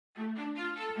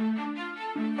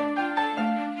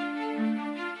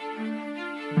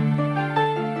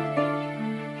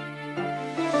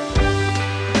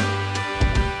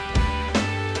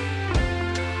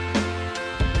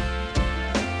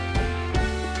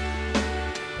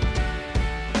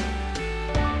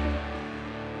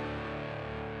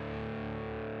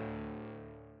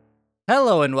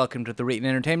Hello and welcome to the Reetin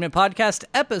Entertainment Podcast,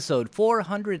 episode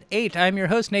 408. I'm your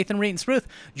host, Nathan Reetin Spruth.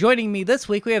 Joining me this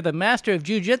week, we have the master of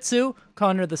jiu-jitsu,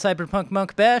 Connor the Cyberpunk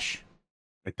Monk Bash.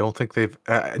 I don't think they've.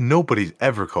 Nobody's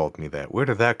ever called me that. Where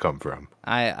did that come from?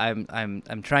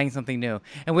 I'm trying something new,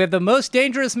 and we have the most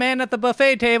dangerous man at the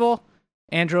buffet table,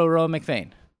 Andrew Roa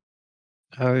McFain.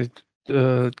 I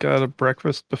got a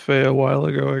breakfast buffet a while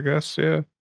ago, I guess. Yeah.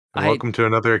 Welcome to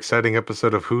another exciting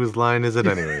episode of Whose Line Is It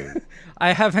Anyway?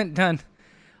 I haven't done.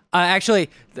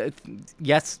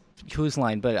 Yes, Whose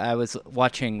Line, but I was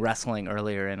watching wrestling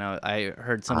earlier, and I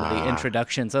heard some of the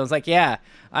introductions. I was like, yeah,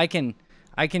 I can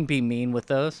be mean with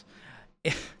those.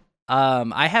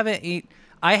 I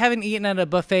haven't eaten at a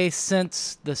buffet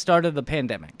since the start of the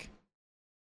pandemic.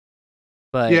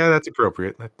 But yeah, that's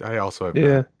appropriate. I also have.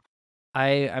 Yeah.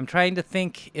 I'm trying to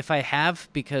think if I have,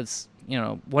 because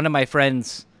one of my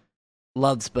friends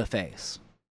loves buffets.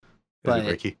 Is it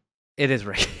Ricky? It is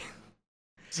Ricky.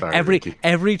 Sorry, Ricky.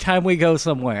 Every time we go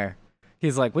somewhere,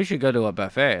 he's like, "We should go to a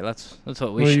buffet. That's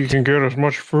what we should." You can get as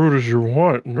much food as you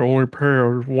want and only pay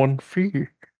one fee.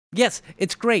 Yes,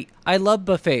 it's great. I love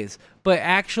buffets, but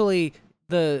actually,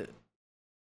 the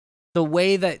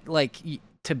way that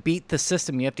to beat the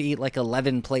system, you have to eat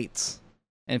 11 plates,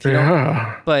 and if you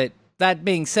don't, but that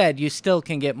being said, you still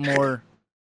can get more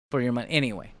for your money.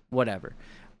 Anyway, whatever.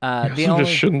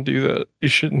 Just shouldn't do that. You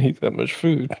shouldn't eat that much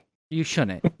food. You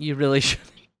shouldn't. You really shouldn't.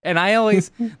 And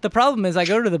the problem is I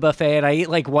go to the buffet and I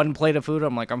eat one plate of food.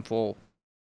 I'm like, I'm full.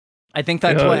 I think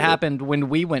that's what happened when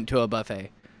we went to a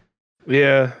buffet.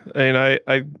 Yeah. And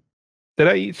I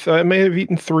may have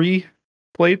eaten 3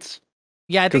 plates.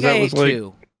 Yeah, I think I ate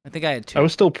 2. I think I had 2. I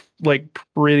was still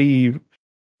pretty,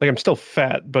 I'm still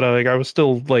fat, but I was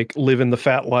still living the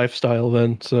fat lifestyle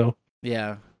then. So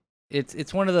yeah.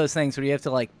 It's one of those things where you have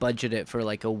to budget it for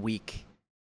a week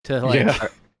to Yeah.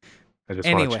 I just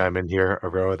want to chime in here,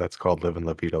 Aroa. That's called Livin,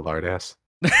 Vida, Lard ass.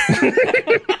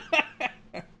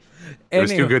 It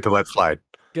was too good to let slide.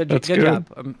 Good job.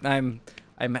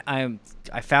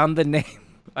 I found the name.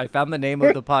 I found the name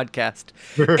of the podcast.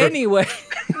 Anyway,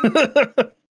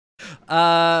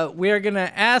 we are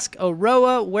gonna ask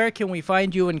Aroa, where can we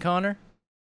find you and Connor?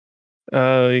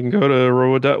 You can go to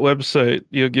Aroa.website.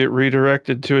 You'll get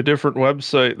redirected to a different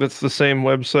website that's the same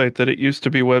website that it used to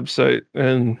be website,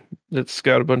 and it's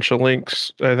got a bunch of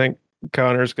links. I think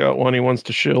Connor's got one he wants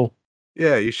to shill.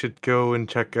 Yeah, you should go and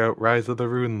check out Rise of the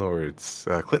Rune Lords.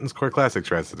 Clinton's Core Classics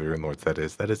Rise of the Rune Lords, that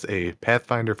is. That is a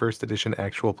Pathfinder 1st Edition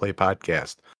actual play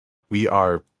podcast. We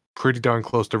are pretty darn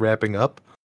close to wrapping up,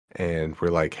 and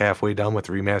we're halfway done with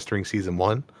remastering Season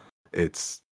 1.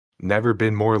 It's never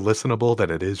been more listenable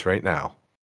than it is right now.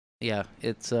 Yeah,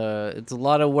 it's a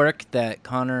lot of work that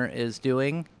Connor is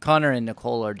doing. Connor and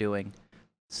Nicole are doing.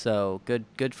 So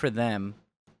good for them.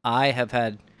 I have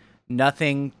had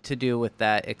nothing to do with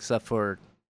that except for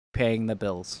paying the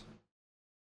bills.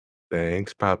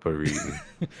 Thanks, Papa Reetin.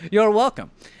 You're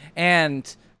welcome.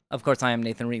 And of course, I am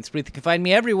Nathan Reetin Spruth. You can find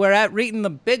me everywhere at Reetin. The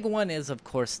big one is, of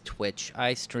course, Twitch.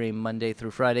 I stream Monday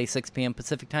through Friday, 6 p.m.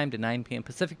 Pacific time to 9 p.m.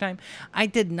 Pacific time. I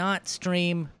did not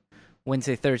stream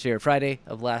Wednesday, Thursday, or Friday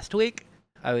of last week.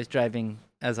 I was driving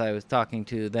as I was talking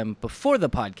to them before the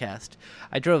podcast.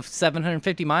 I drove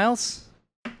 750 miles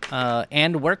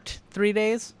and worked 3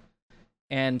 days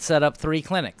and set up 3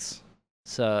 clinics.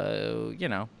 So,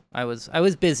 I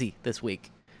was busy this week.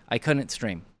 I couldn't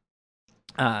stream.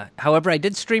 However, I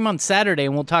did stream on Saturday,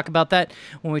 and we'll talk about that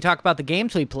when we talk about the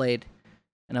games we played.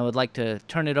 And I would like to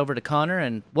turn it over to Connor.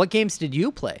 And what games did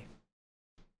you play?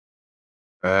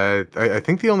 I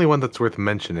think the only one that's worth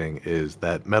mentioning is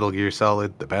that Metal Gear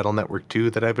Solid, the Battle Network 2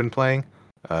 that I've been playing,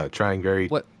 trying very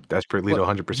desperately to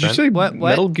 100%. Did you say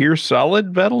Metal Gear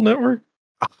Solid Battle Network?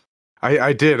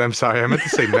 I did. I'm sorry. I meant to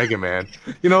say Mega Man.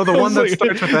 The one that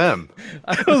starts with M.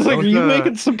 I was like, are you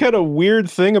making some kind of weird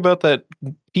thing about that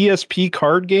PSP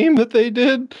card game that they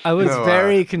did? I was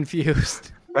very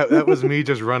confused. That was me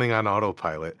just running on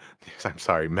autopilot. I'm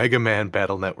sorry. Mega Man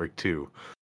Battle Network 2.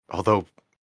 Although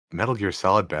Metal Gear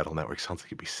Solid Battle Network sounds like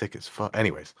it'd be sick as fuck.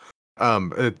 Anyways,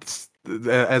 it's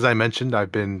as I mentioned,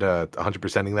 I've been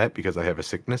 100%ing that because I have a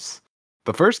sickness.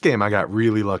 The first game, I got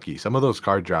really lucky. Some of those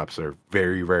card drops are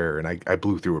very rare, and I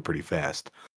blew through it pretty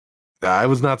fast. I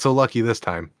was not so lucky this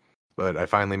time, but I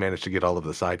finally managed to get all of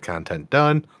the side content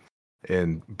done.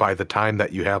 And by the time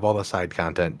that you have all the side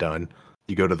content done,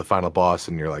 you go to the final boss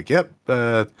and you're like, "Yep,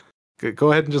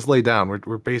 go ahead and just lay down.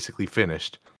 We're basically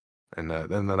finished." And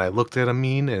then I looked at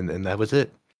Amin, and that was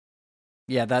it.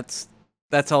 Yeah, that's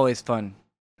always fun.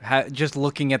 Just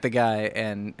looking at the guy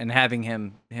and having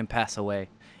him pass away.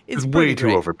 It's way too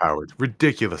great. overpowered,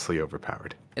 ridiculously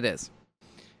overpowered. It is.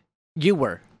 You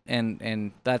were,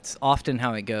 and that's often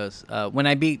how it goes. When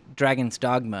I beat Dragon's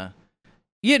Dogma,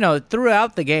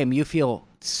 throughout the game you feel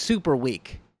super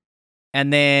weak,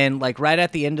 and then like right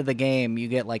at the end of the game you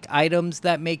get like items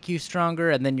that make you stronger,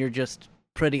 and then you're just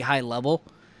pretty high level.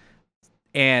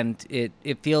 And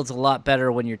it feels a lot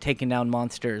better when you're taking down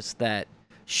monsters that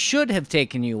should have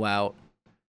taken you out,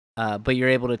 but you're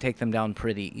able to take them down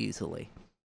pretty easily.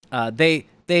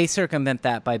 They circumvent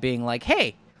that by being like,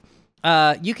 hey,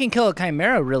 you can kill a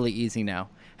chimera really easy now.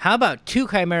 How about 2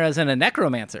 chimeras and a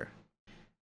necromancer?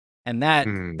 And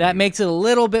that makes it a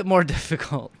little bit more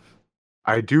difficult.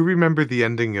 I do remember the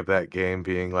ending of that game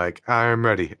being like, I'm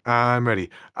ready. I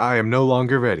am no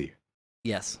longer ready.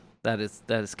 Yes, that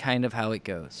is kind of how it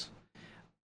goes.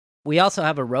 We also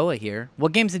have Aroa here.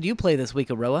 What games did you play this week,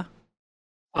 Aroa?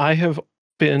 I have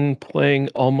been playing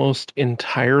almost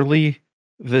entirely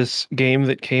this game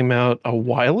that came out a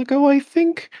while ago, I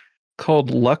think,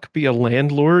 called Luck Be a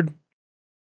Landlord.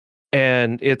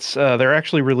 And it's they're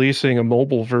actually releasing a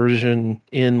mobile version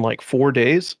in like 4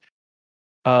 days,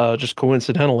 just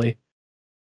coincidentally.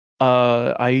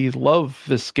 I love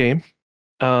this game.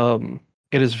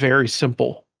 It is very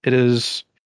simple. It is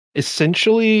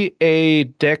essentially a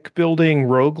deck building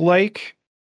roguelike,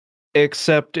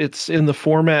 except it's in the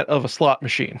format of a slot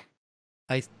machine.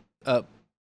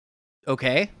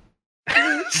 Okay.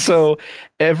 So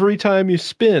every time you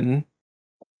spin,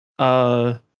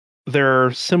 there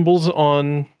are symbols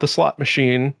on the slot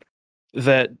machine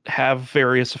that have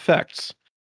various effects.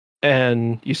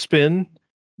 And you spin,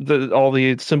 all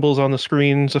the symbols on the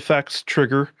screen's effects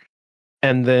trigger,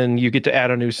 and then you get to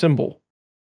add a new symbol.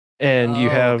 And you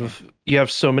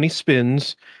have so many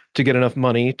spins to get enough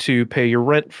money to pay your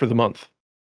rent for the month.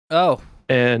 Oh.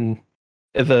 And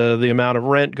the amount of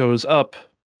rent goes up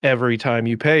every time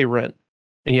you pay rent.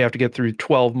 And you have to get through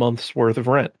 12 months worth of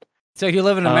rent. So you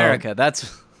live in America.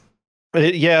 That's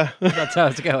yeah. That's how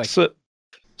it's going.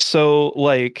 So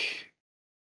like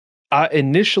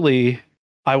initially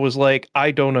I was like,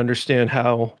 I don't understand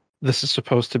how this is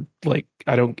supposed to, like,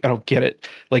 I don't get it.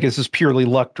 Like, this is purely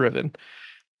luck driven.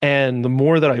 And the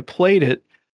more that I played it,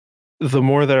 the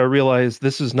more that I realized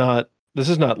this is not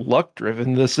luck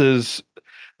driven. This is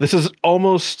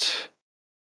almost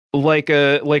like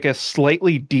a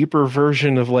slightly deeper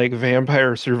version of like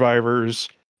Vampire Survivors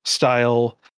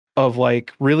style of,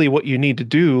 like, really what you need to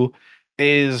do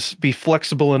is be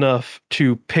flexible enough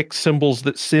to pick symbols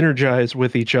that synergize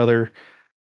with each other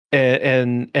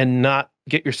and not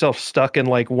get yourself stuck in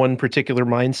like one particular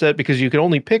mindset, because you can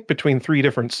only pick between 3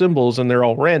 different symbols and they're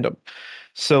all random.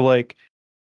 So like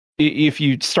if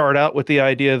you start out with the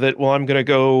idea that, well, I'm going to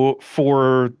go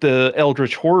for the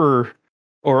Eldritch Horror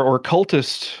or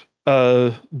cultist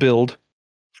build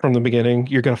from the beginning,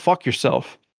 you're going to fuck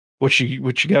yourself. What you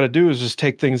got to do is just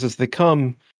take things as they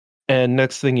come. And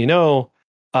next thing you know,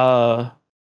 I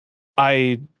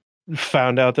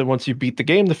found out that once you beat the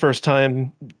game the first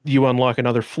time, you unlock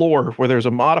another floor where there's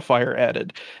a modifier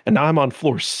added. And now I'm on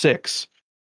floor 6.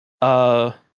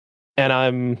 And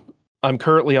I'm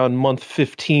currently on month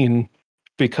 15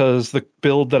 because the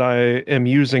build that I am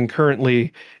using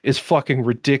currently is fucking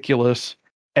ridiculous.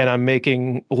 And I'm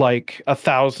making like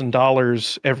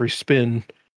 $1,000 every spin,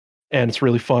 and it's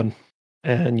really fun.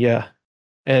 And yeah.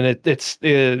 And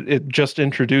it just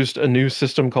introduced a new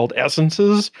system called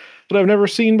essences that I've never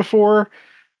seen before,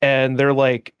 and they're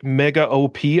like mega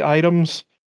OP items,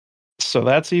 so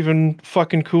that's even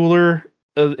fucking cooler.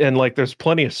 And like, there's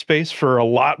plenty of space for a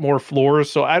lot more floors.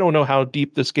 So I don't know how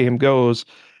deep this game goes,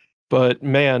 but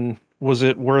man, was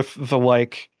it worth the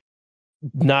like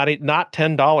not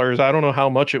 $10. I don't know how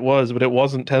much it was, but it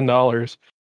wasn't $10.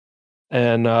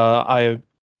 And I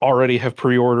already have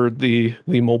pre-ordered the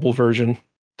mobile version.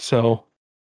 So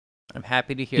I'm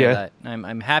happy to hear that.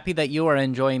 I'm happy that you are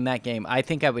enjoying that game. I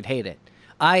think I would hate it.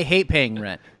 I hate paying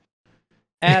rent.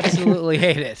 Absolutely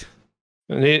hate it.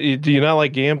 Do you not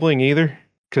like gambling either?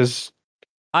 Because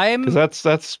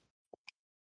that's.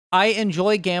 I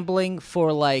enjoy gambling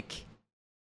for like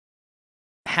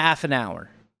half an hour,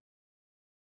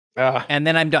 and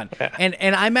then I'm done. And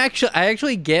I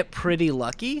actually get pretty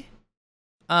lucky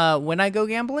when I go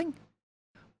gambling,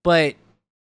 but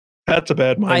that's a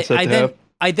bad mindset to have.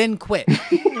 I then quit.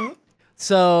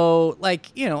 So, like,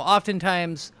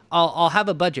 oftentimes I'll have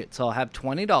a budget, so I'll have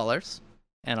 $20,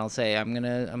 and I'll say I'm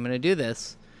gonna do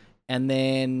this, and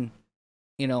then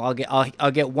I'll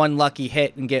get one lucky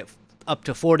hit and get up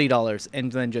to $40,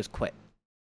 and then just quit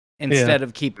instead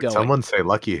of keep going. Someone say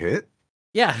lucky hit?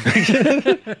 Yeah.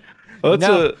 Well,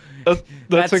 No.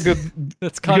 that's a good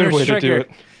Connor's way to do trigger.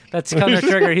 it. That's Connor's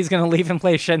trigger. He's gonna leave and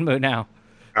play Shenmue now.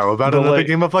 How about another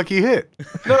game of lucky hit?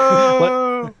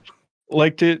 No.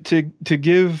 Like to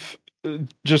give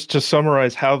just to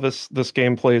summarize how this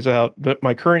game plays out. But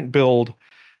my current build,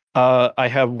 I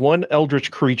have one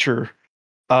Eldritch creature,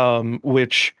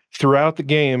 which throughout the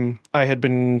game I had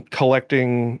been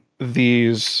collecting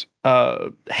these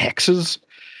hexes,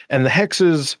 and the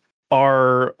hexes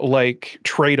are like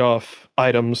trade-off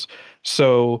items.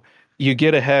 So you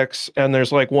get a hex, and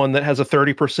there's like one that has a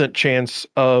 30% chance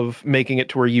of making it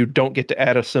to where you don't get to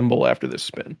add a symbol after this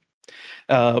spin.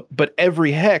 But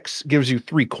every hex gives you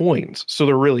 3 coins, so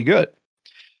they're really good.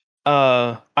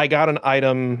 I got an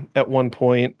item at one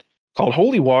point called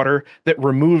Holy Water that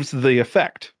removes the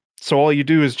effect. So all you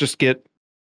do is just get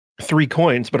 3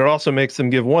 coins, but it also makes them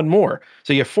give 1 more.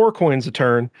 So you have 4 coins a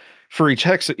turn for each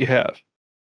hex that you have.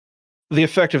 The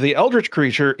effect of the Eldritch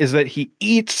creature is that he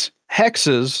eats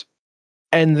hexes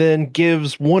and then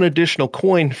gives 1 additional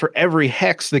coin for every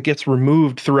hex that gets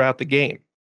removed throughout the game.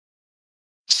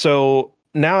 So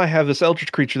now I have this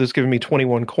Eldritch creature that's giving me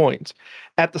 21 coins.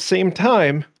 At the same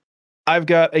time, I've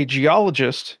got a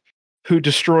geologist who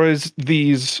destroys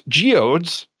these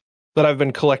geodes that I've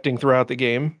been collecting throughout the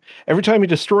game. Every time he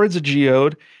destroys a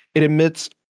geode, it emits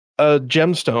a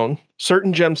gemstone.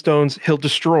 Certain gemstones he'll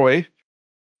destroy,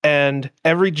 and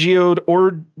every geode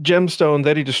or gemstone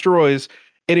that he destroys,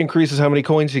 it increases how many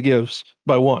coins he gives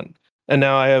by 1. And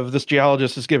now I have this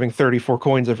geologist is giving 34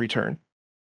 coins every turn.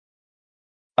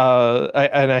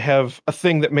 I have a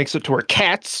thing that makes it to where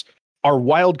cats are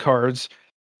wild cards,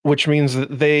 which means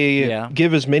that they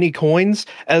give as many coins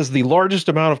as the largest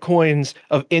amount of coins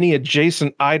of any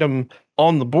adjacent item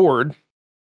on the board.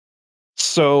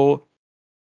 So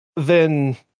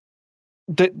then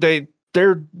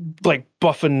they're like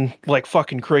buffing like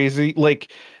fucking crazy.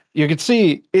 Like you can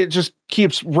see it just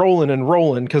keeps rolling and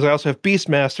rolling, because I also have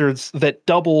Beastmasters that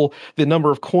double the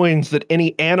number of coins that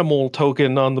any animal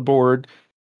token on the board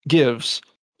gives.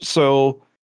 So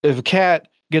if a cat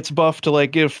gets buffed to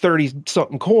like give 30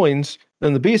 something coins,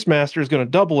 then the Beastmaster is going to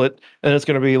double it, and it's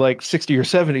going to be like 60 or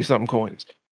 70 something coins.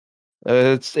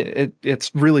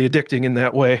 It's really addicting in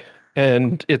that way,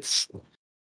 and it's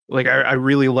like I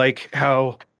really like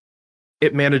how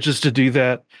it manages to do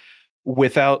that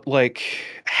without like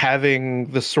having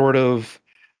the sort of,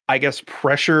 I guess,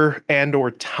 pressure and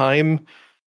or time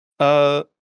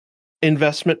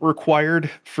investment required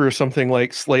for something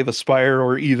like Slay the Spire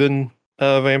or even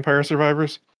Vampire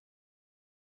Survivors.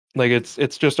 Like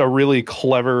it's just a really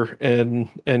clever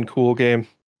and cool game.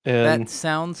 And that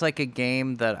sounds like a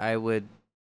game that I would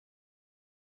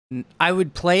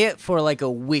play it for like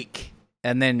a week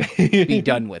and then be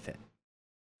done with it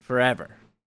forever.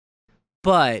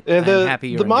 But I'm happy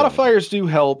you're the modifiers do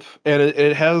help, and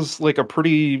it has like a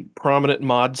pretty prominent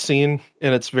mod scene,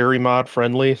 and it's very mod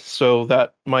friendly, so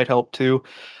that might help too.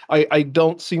 I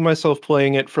don't see myself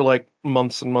playing it for like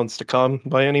months and months to come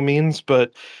by any means,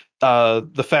 but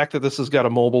the fact that this has got a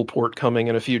mobile port coming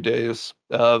in a few days,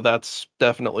 that's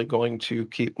definitely going to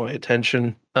keep my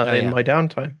attention in my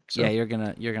downtime. So. Yeah, you're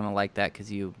gonna like that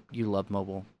because you love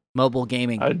mobile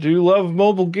gaming. I do love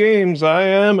mobile games. I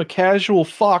am a casual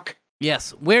fuck.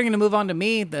 Yes, we're going to move on to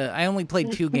me. I only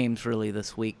played 2 games really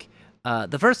this week.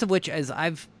 The first of which is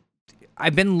I've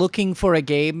been looking for a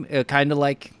game kind of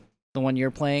like the one you're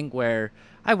playing, where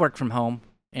I work from home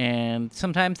and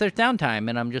sometimes there's downtime,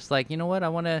 and I'm just like, you know what, I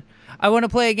want to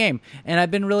play a game, and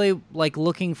I've been really like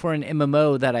looking for an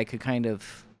MMO that I could kind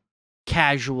of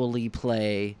casually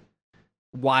play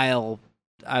while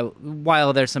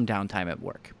there's some downtime at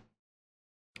work.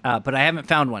 But I haven't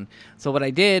found one. So what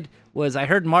I did was I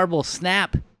heard Marble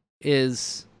Snap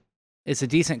is a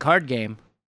decent card game.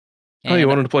 Oh, you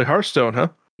wanted to play Hearthstone, huh?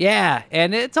 Yeah,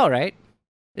 and it's all right.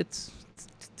 It's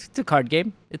a card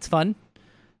game. It's fun,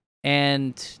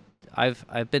 and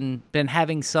I've been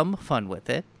having some fun with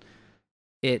it.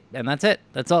 And that's it.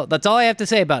 That's all I have to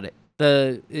say about it.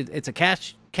 It's a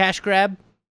cash grab,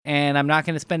 and I'm not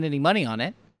going to spend any money on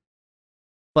it.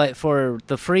 But for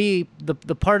the free,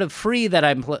 the part of free that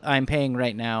I'm paying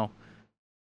right now,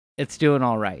 it's doing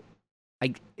all right.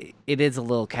 It is a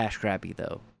little cash grabby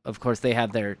though. Of course, they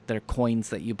have their coins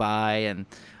that you buy,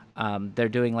 and they're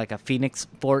doing like a Phoenix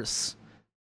Force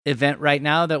event right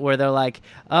now where they're like,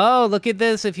 oh, look at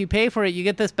this! If you pay for it, you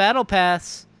get this battle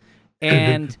pass.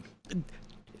 And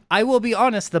I will be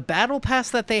honest, the battle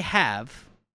pass that they have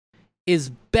is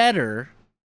better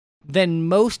than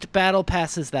most battle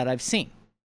passes that I've seen.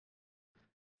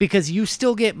 Because you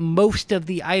still get most of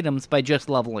the items by just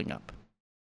leveling up.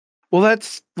 Well,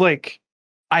 that's like,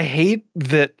 I hate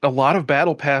that a lot of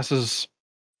battle passes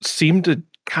seem to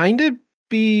kind of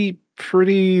be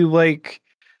pretty like,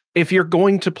 if you're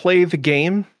going to play the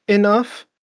game enough,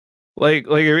 like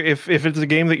if it's a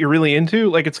game that you're really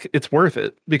into, like it's worth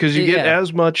it, because you get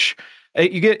as much,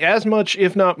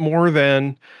 if not more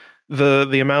than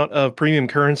the amount of premium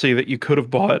currency that you could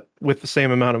have bought with the same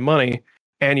amount of money,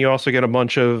 and you also get a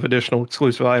bunch of additional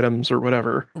exclusive items or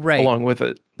whatever along with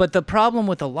it. But the problem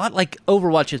with a lot, like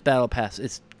Overwatch's battle pass,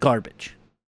 is garbage.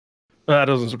 That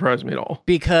doesn't surprise me at all.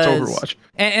 Because it's Overwatch.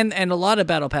 And a lot of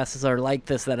battle passes are like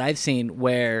this that I've seen,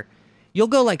 where you'll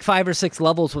go like 5 or 6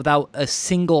 levels without a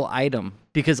single item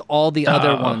because all the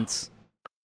other ones,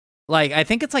 like I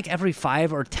think it's like every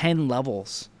 5 or 10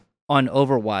 levels on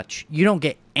Overwatch, you don't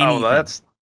get anything. Oh,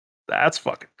 that's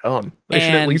fucking dumb. They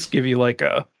should at least give you like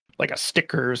a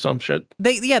sticker or some shit.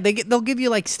 They'll give you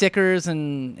like stickers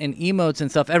and emotes and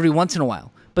stuff every once in a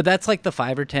while, but that's like the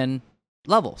 5 or 10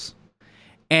 levels.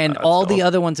 And all the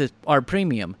other ones are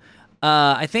premium.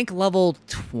 I think level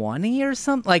 20 or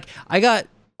something. Like, I got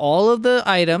all of the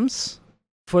items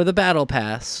for the battle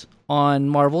pass on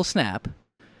Marvel Snap,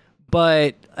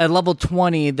 but at level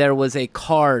 20 there was a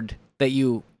card that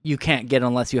you can't get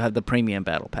unless you have the premium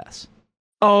battle pass.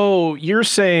 Oh, you're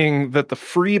saying that the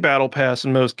free battle pass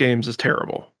in most games is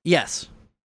terrible? Yes.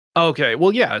 Okay.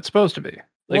 Well, yeah, it's supposed to be.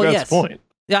 That's the point.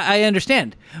 Yeah, I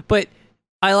understand, but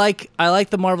I like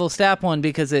the Marvel Snap one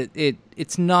because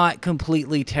it's not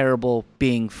completely terrible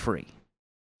being free.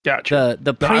 Gotcha.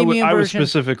 The premium version. I was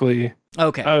specifically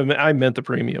okay. I meant the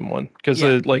premium one because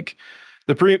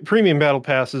the premium battle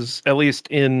passes, at least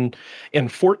in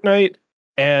Fortnite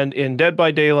and in Dead by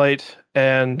Daylight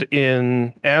and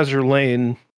in Azure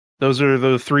Lane, those are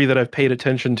the 3 that I've paid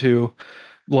attention to.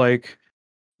 Like,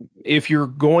 if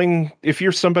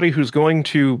you're somebody who's going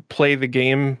to play the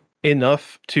game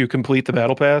enough to complete the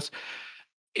battle pass,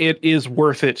 it is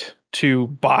worth it to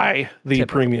buy the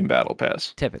premium battle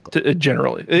pass. Typically,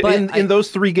 generally, in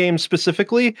those 3 games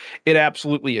specifically, it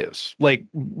absolutely is, like,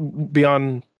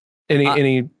 beyond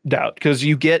any doubt, because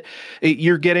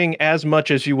you're getting as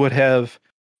much as you would have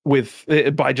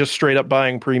by just straight up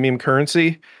buying premium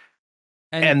currency,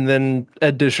 and then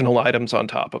additional items on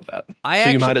top of that.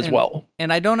 You might as well.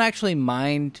 And I don't actually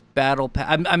mind battle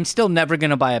pass. I'm still never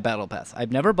going to buy a battle pass.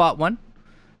 I've never bought one,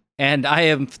 and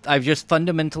I've just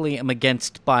fundamentally am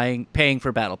against paying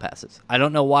for battle passes. I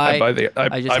don't know why. I buy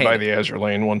the Azure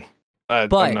Lane one. I'm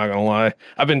not gonna lie.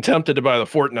 I've been tempted to buy the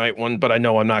Fortnite one, but I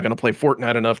know I'm not gonna play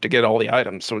Fortnite enough to get all the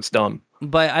items, so it's dumb.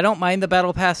 But I don't mind the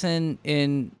battle pass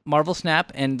in Marvel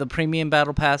Snap, and the premium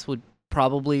battle pass would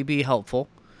probably be helpful.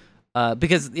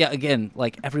 Because again,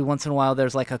 like every once in a while,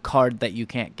 there's like a card that you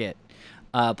can't get.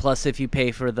 Plus, if you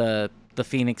pay for the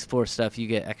Phoenix Force stuff, you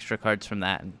get extra cards from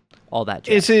that and all that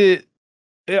jazz.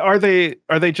 Are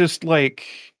they just like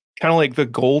kind of like the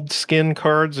gold skin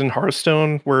cards in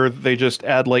Hearthstone, where they just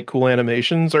add like cool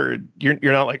animations, or you're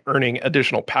not like earning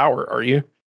additional power, are you?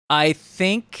 I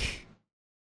think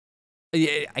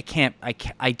I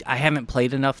haven't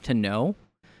played enough to know,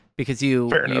 because you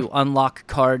unlock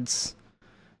cards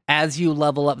as you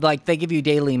level up. Like, they give you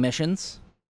daily missions.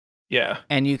 Yeah.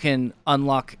 And you can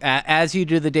unlock, as you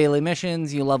do the daily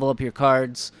missions, you level up your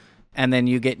cards, and then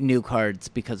you get new cards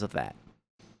because of that.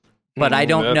 But I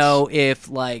don't know if,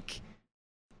 like,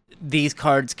 these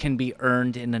cards can be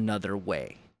earned in another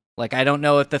way. Like, I don't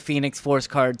know if the Phoenix Force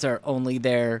cards are only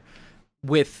there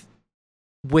with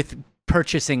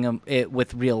purchasing them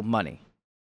with real money.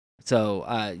 So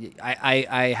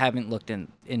I haven't looked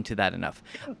into that enough.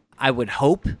 I would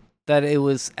hope that it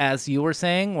was, as you were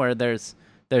saying, where there's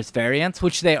variants,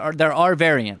 which there are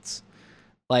variants.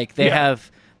 Like, they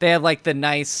have like the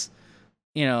nice,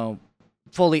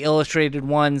 fully illustrated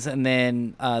ones, and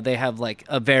then they have like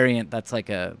a variant that's like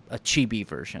a chibi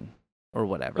version or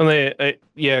whatever. And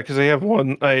because they have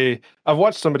one. I've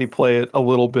watched somebody play it a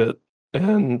little bit,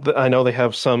 and I know they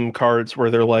have some cards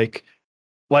where they're like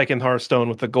in Hearthstone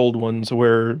with the gold ones,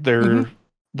 where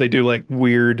they do like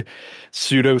weird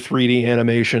pseudo 3D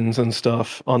animations and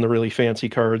stuff on the really fancy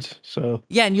cards. So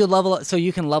yeah, and you level up, so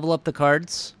you can level up the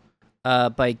cards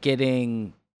by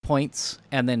getting points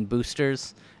and then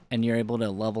boosters, and you're able to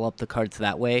level up the cards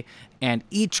that way. And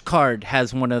each card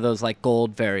has one of those like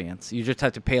gold variants. You just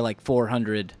have to pay like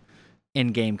 400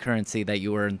 in-game currency that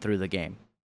you earn through the game.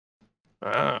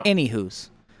 Anywho's,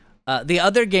 The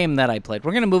other game that I played,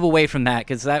 we're going to move away from that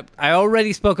because I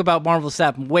already spoke about Marvel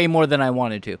Snap way more than I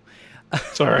wanted to.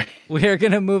 Sorry. We're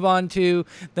going to move on to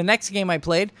the next game I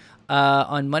played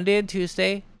on Monday and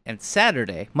Tuesday and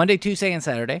Saturday. Monday, Tuesday, and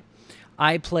Saturday.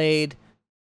 I played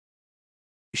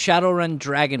Shadowrun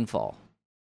Dragonfall,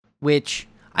 which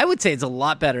I would say is a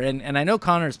lot better. And I know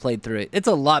Connor's played through it. It's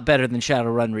a lot better than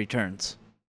Shadowrun Returns.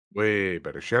 Way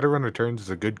better. Shadowrun Returns is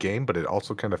a good game, but it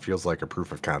also kind of feels like a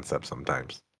proof of concept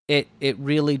sometimes. It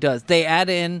really does. They add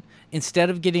in, instead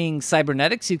of getting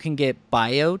cybernetics, you can get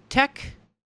biotech.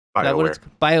 BioWare.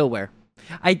 BioWare.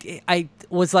 I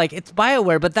was like, it's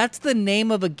BioWare, but that's the name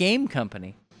of a game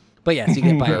company. But yes, you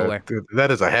get BioWare.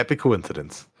 That is a happy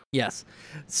coincidence. Yes.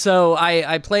 So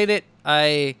I played it.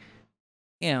 I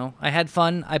had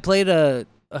fun. I played a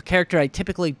character I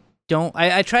typically don't.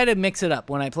 I try to mix it up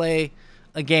when I play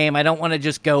a game. I don't want to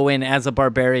just go in as a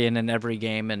barbarian in every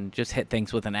game and just hit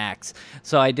things with an axe.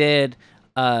 So I did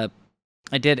an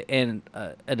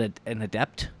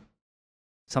adept.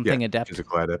 Something adept.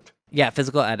 Physical adept. Yeah,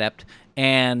 physical adept.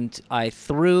 And I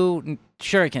threw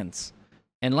shurikens.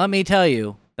 And let me tell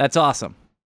you, that's awesome.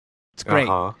 It's great.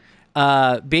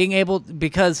 Being able,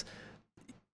 because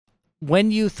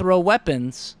when you throw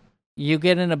weapons, you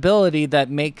get an ability that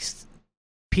makes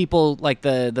people, like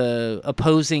the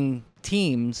opposing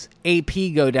teams, AP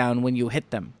go down when you hit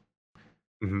them.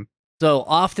 Mm-hmm. So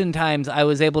oftentimes I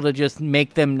was able to just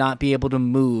make them not be able to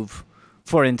move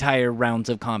for entire rounds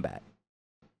of combat.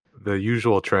 The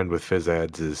usual trend with phys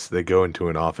ads is they go into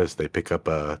an office, they pick up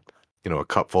a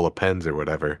cup full of pens or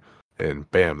whatever, and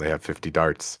bam, they have 50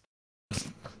 darts.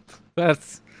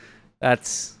 That's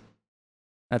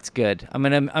good.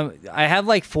 I have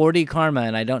like 40 karma,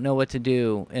 and I don't know what to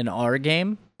do in our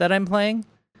game that I'm playing.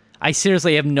 I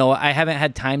seriously I haven't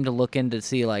had time to look in to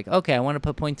see, like, okay, I want to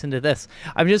put points into this.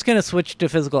 I'm just going to switch to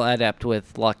physical adept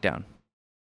with lockdown.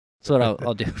 That's what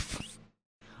I'll do.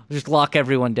 I'll just lock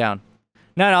everyone down.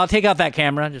 No, I'll take out that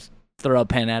camera. Just throw a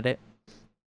pen at it.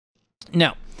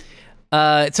 No.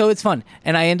 So it's fun.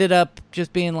 And I ended up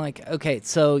just being like, okay,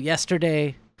 so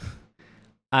yesterday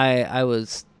it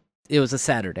was a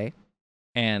Saturday,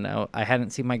 and I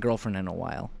hadn't seen my girlfriend in a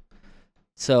while.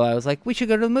 So I was like, we should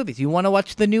go to the movies. You want to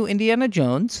watch the new Indiana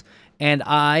Jones? And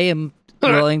I am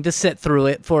willing to sit through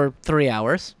it for 3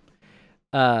 hours.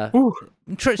 Ooh,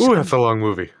 that's a long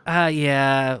movie.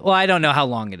 Yeah. Well, I don't know how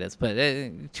long it is, but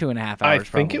 2.5 hours. I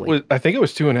think it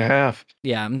was 2.5.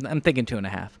 Yeah, I'm thinking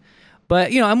 2.5.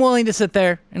 But I'm willing to sit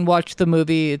there and watch the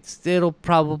movie. It'll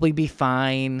probably be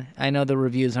fine. I know the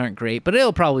reviews aren't great, but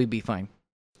it'll probably be fine.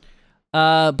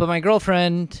 But my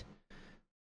girlfriend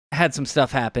had some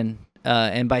stuff happen,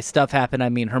 and by stuff happen I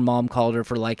mean her mom called her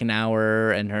for like an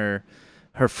hour, and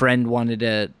her friend wanted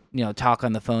to talk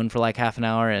on the phone for like half an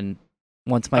hour, and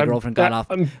once my girlfriend got off.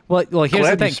 Well, here's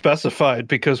glad the thing. You specified,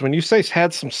 because when you say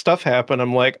had some stuff happen,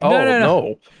 I'm like,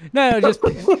 no.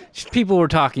 Just people were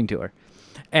talking to her.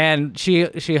 And she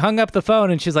hung up the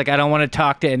phone, and she's like, I don't want to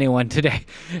talk to anyone today.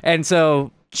 And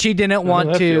so she didn't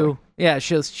want to. Yeah,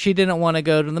 she didn't want to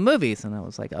go to the movies. And I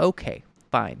was like, okay,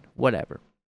 fine, whatever.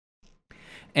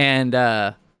 And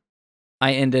I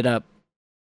ended up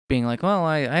being like, well,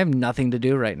 I have nothing to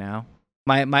do right now.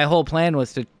 My whole plan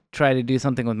was to try to do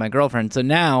something with my girlfriend. So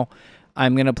now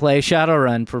I'm going to play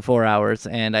Shadowrun for 4 hours,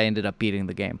 and I ended up beating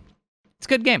the game. It's a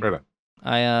good game. Right on.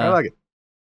 I like it.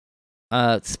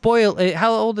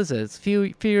 How old is it? It's a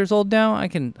few years old now. I'm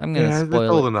gonna spoil it.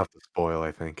 It's old enough to spoil,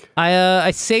 I think.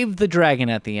 I saved the dragon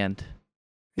at the end.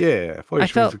 Yeah, I thought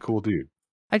he was a cool dude.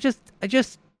 I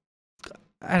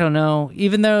don't know.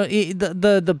 Even though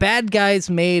the bad guys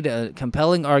made a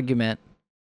compelling argument,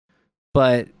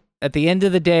 but at the end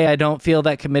of the day, I don't feel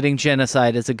that committing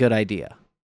genocide is a good idea.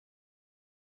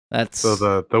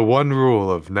 So the one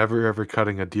rule of never ever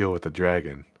cutting a deal with a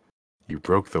dragon. You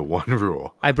broke the one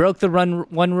rule. I broke the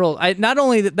one rule. Not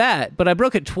only that, but I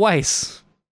broke it twice.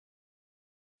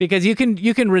 Because you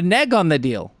can renege on the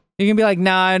deal. You can be like,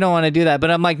 nah, I don't want to do that.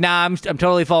 But I'm like, nah, I'm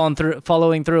totally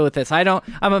following through with this. I'm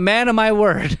a man of my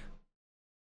word.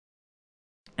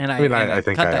 And I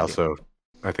think I also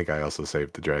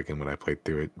saved the dragon when I played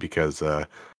through it, because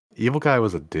evil guy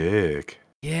was a dick.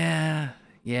 Yeah.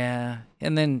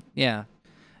 And then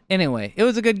Anyway, it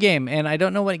was a good game, and I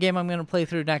don't know what game I'm going to play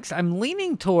through next. I'm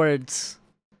leaning towards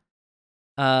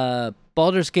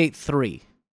Baldur's Gate 3.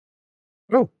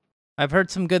 Oh. I've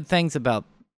heard some good things about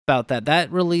that.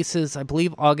 That releases, I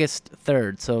believe, August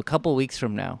 3rd, so a couple weeks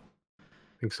from now.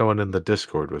 I think someone in the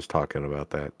Discord was talking about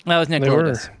that. That was Nick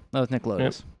Lotus. Yep.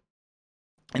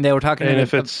 And they were talking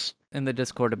in the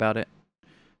Discord about it.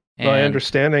 My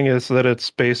understanding is that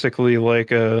it's basically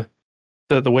like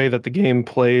the way that the game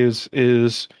plays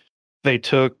is they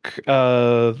took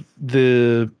their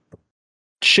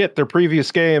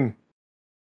previous game,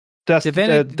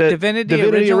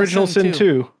 Divinity Original Sin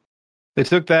 2. They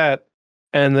took that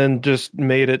and then just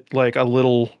made it like a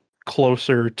little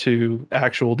closer to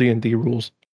actual D&D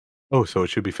rules. Oh, so it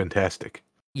should be fantastic.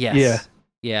 Yes.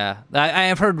 Yeah. I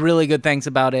have heard really good things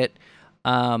about it.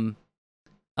 I'll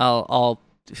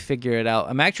figure it out.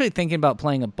 I'm actually thinking about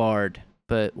playing a bard,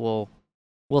 but we'll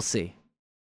see.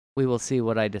 We will see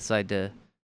what I decide to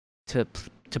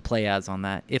play as on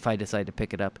that, if I decide to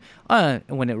pick it up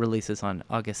when it releases on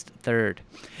August 3rd.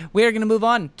 We are going to move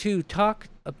on to talk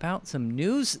about some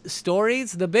news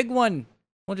stories. The big one,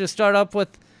 we'll just start up with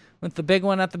the big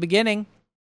one at the beginning.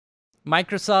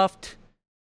 Microsoft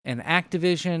and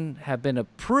Activision have been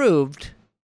approved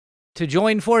to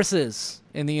join forces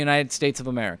in the United States of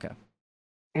America.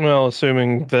 Well,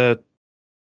 assuming that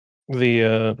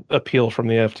the appeal from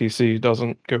the FTC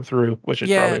doesn't go through, which it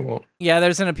probably won't. Yeah,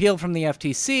 there's an appeal from the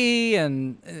FTC,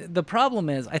 and the problem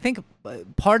is, I think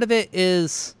part of it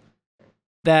is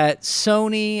that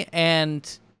Sony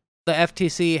and the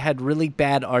FTC had really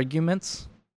bad arguments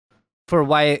for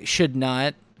why it should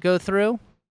not go through.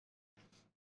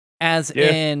 As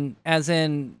in,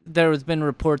 there has been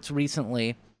reports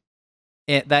recently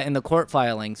that in the court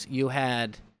filings, you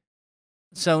had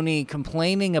Sony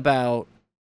complaining about,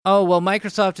 oh, well,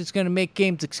 Microsoft is going to make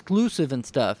games exclusive and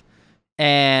stuff.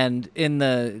 And in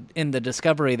the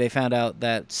discovery, they found out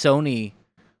that Sony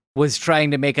was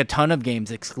trying to make a ton of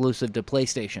games exclusive to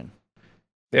PlayStation.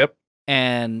 Yep.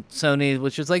 And Sony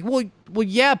was just like, well,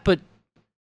 yeah, but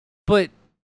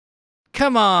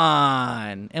come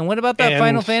on. And what about that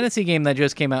Final Fantasy game that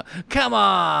just came out? Come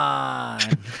on.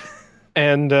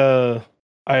 And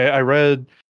I read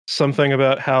something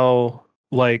about how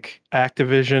like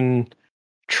Activision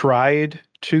tried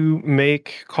to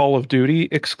make Call of Duty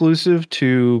exclusive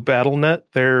to Battle.net,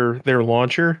 their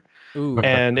launcher. Ooh.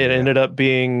 And it ended up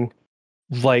being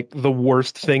like the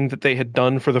worst thing that they had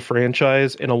done for the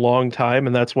franchise in a long time,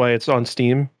 and that's why it's on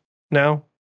Steam now.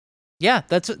 Yeah,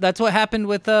 that's what happened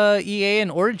with EA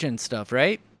and Origin stuff,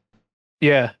 right?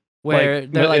 Yeah. Where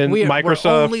they're like, we're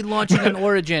only launching an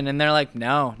Origin, and they're like,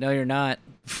 no, you're not.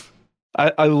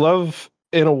 I love,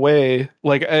 in a way,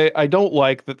 like I don't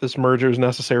like that this merger is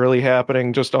necessarily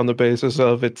happening just on the basis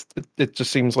of it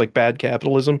just seems like bad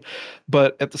capitalism,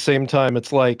 but at the same time,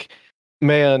 it's like,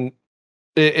 man,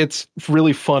 it's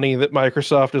really funny that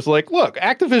Microsoft is like, look,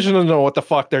 Activision doesn't know what the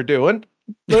fuck they're doing.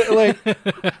 Like,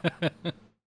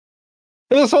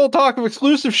 this whole talk of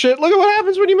exclusive shit, look at what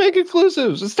happens when you make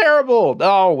exclusives. It's terrible.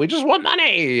 No, we just want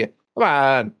money. Come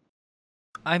on.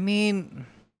 I mean,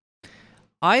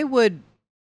 I would...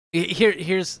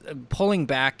 Here's pulling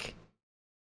back.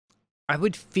 I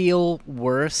would feel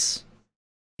worse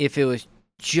if it was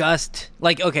just...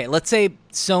 Like, okay, let's say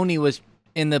Sony was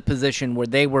in the position where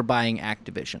they were buying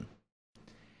Activision.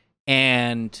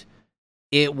 And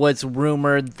it was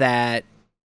rumored that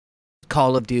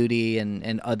Call of Duty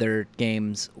and other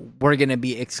games were going to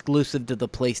be exclusive to the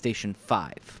PlayStation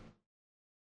 5.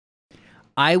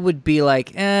 I would be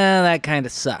like, that kind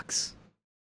of sucks.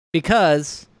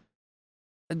 Because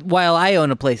while I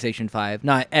own a PlayStation 5,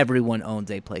 not everyone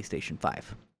owns a PlayStation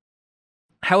 5.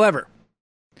 However,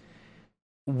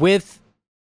 with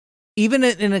even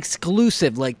an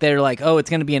exclusive, like they're like, oh, it's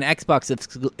going to be an Xbox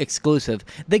exclusive,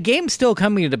 the game's still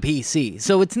coming to PC.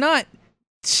 So it's not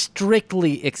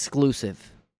strictly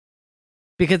exclusive,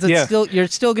 because it's you're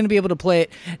still going to be able to play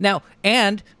it now.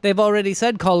 And they've already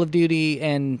said Call of Duty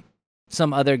and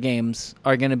some other games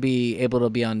are going to be able to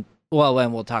be on. Well,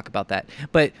 and we'll talk about that.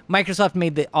 But Microsoft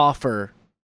made the offer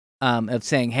of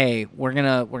saying, hey, we're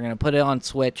gonna put it on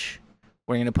Switch,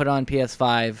 we're gonna put it on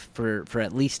PS5 for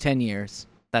at least 10 years.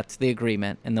 That's the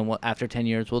agreement, and then after 10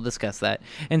 years we'll discuss that.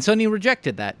 And Sony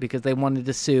rejected that because they wanted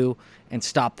to sue and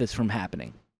stop this from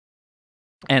happening.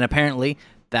 And apparently,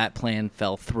 that plan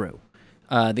fell through.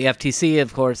 The FTC,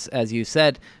 of course, as you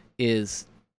said, is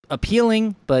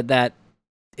appealing, but that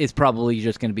is probably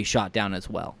just going to be shot down as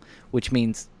well, which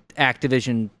means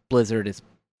Activision Blizzard is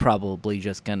probably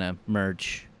just going to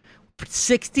merge for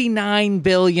 $69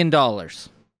 billion. That's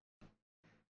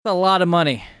a lot of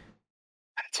money.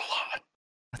 That's a lot.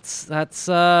 That's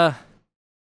I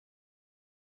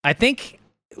think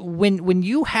when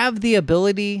you have the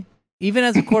ability, even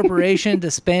as a corporation, to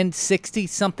spend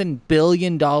 60-something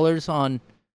billion dollars on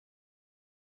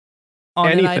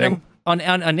anything. an item,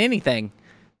 on anything,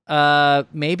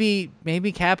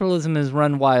 maybe capitalism has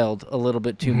run wild a little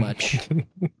bit too much.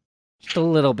 Just a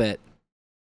little bit.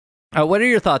 What are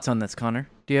your thoughts on this, Connor?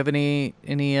 Do you have any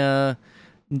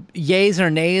yays or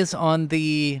nays on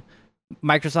the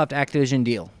Microsoft Activision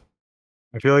deal?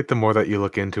 I feel like the more that you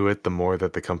look into it, the more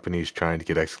that the companies trying to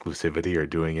get exclusivity are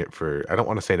doing it for, I don't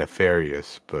want to say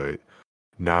nefarious, but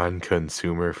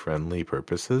non-consumer friendly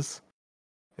purposes.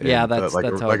 Yeah, And that's how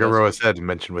it like goes. Aroa said,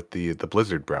 mentioned with the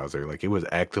Blizzard browser, like it was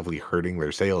actively hurting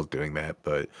their sales doing that.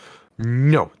 But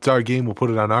no, it's our game. We'll put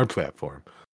it on our platform,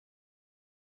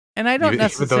 And I don't even though you're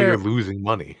necessarily. losing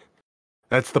money.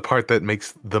 That's the part that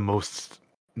makes the most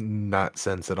not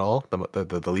sense at all.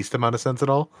 The least amount of sense at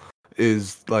all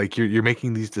is like you're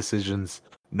making these decisions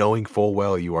knowing full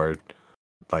well you are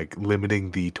like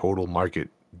limiting the total market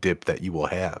dip that you will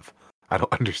have. I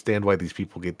don't understand why these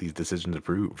people get these decisions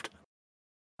approved.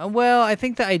 Well, I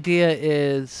think the idea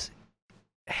is,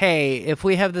 hey, if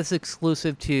we have this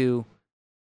exclusive to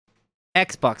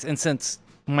Xbox, and since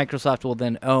Microsoft will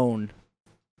then own,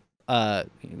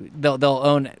 they'll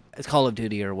own Call of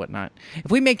Duty or whatnot. If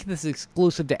we make this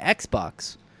exclusive to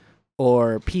Xbox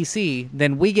or PC,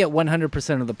 then we get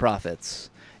 100% of the profits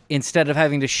instead of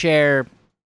having to share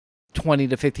 20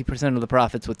 to 50% of the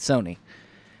profits with Sony.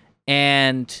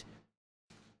 And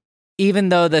even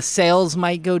though the sales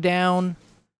might go down,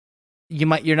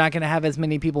 you're not going to have as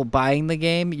many people buying the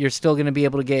game. You're still going to be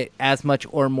able to get as much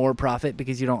or more profit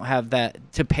because you don't have that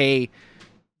to pay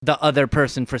the other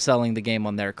person for selling the game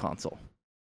on their console.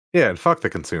 Yeah, and fuck the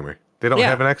consumer. They don't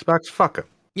have an Xbox. Fuck them.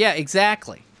 Yeah,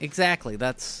 exactly.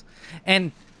 That's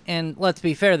and let's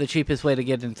be fair. The cheapest way to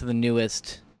get into the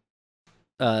newest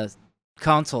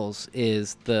consoles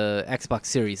is the Xbox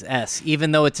Series S.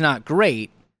 Even though it's not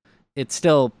great, it's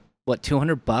still what,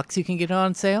 $200 you can get it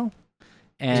on sale.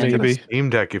 And maybe Steam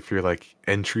Deck, if you're like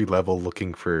entry level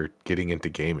looking for getting into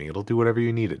gaming, it'll do whatever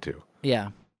you need it to. Yeah.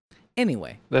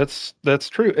 Anyway, that's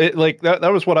true. That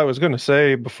was what I was going to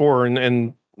say before,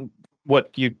 and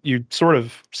what you sort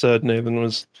of said, Nathan,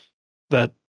 was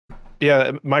that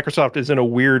Microsoft is in a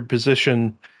weird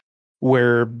position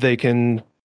where they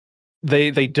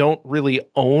don't really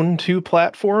own two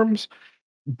platforms,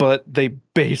 but they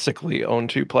basically own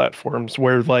two platforms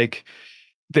where like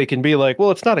they can be like,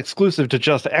 well, it's not exclusive to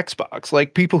just Xbox.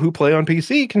 Like people who play on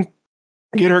PC can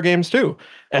get our games too.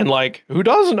 And like, who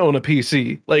doesn't own a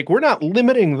PC? Like, we're not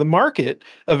limiting the market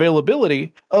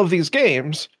availability of these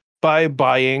games by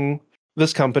buying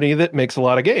this company that makes a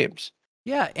lot of games.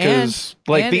 Yeah, because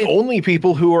the only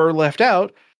people who are left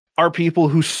out are people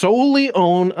who solely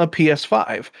own a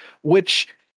PS5, which,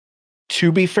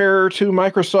 to be fair to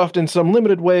Microsoft in some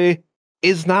limited way,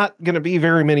 is not going to be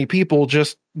very many people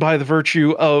just by the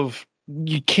virtue of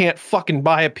you can't fucking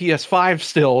buy a PS5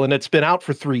 still, and it's been out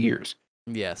for 3 years.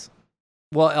 Yes.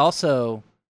 Well, also,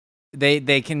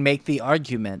 they can make the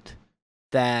argument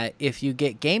that if you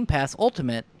get Game Pass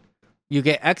Ultimate, you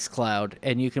get xCloud,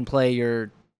 and you can play your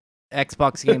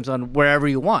Xbox games on wherever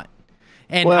you want.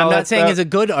 And well, I'm not saying it's a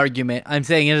good argument. I'm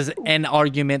saying it is an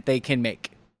argument they can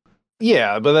make.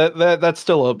 Yeah, but that's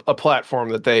still a platform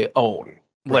that they own.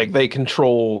 Right. Like they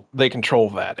control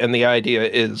that. And the idea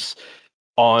is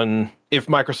if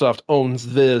Microsoft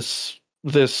owns this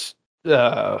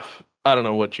I don't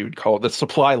know what you'd call it, the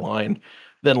supply line,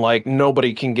 then like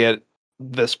nobody can get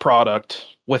this product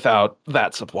without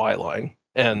that supply line.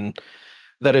 And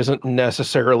that isn't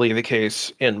necessarily the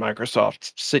case in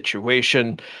Microsoft's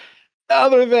situation,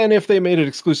 other than if they made it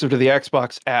exclusive to the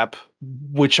Xbox app,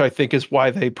 which I think is why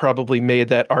they probably made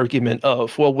that argument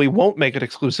of, well, we won't make it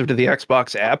exclusive to the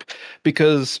Xbox app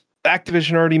because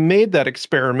Activision already made that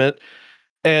experiment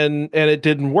and it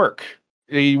didn't work.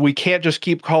 We can't just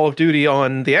keep Call of Duty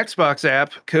on the Xbox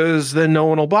app because then no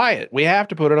one will buy it. We have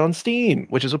to put it on Steam,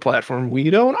 which is a platform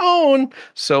we don't own,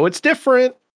 so it's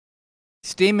different.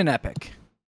 Steam and Epic.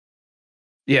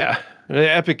 Yeah, the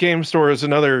Epic Game Store is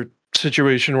another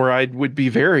situation where I would be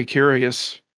very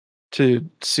curious to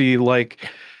see like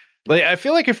I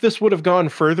feel like if this would have gone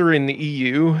further in the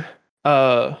EU,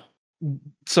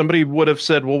 somebody would have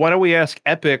said, well, why don't we ask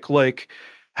Epic, like,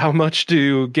 how much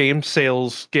do game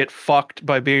sales get fucked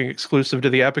by being exclusive to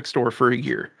the Epic Store for a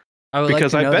year?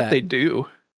 Because I bet they do.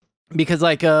 Because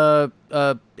like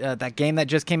that game that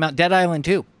just came out, Dead Island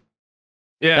 2.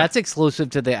 Yeah. That's exclusive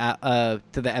to the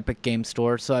Epic Game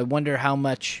Store, so I wonder how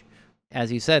much,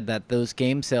 as you said, that those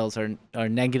game sales are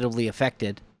negatively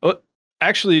affected.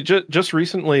 Actually, just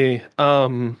recently,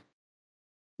 the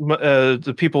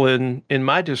people in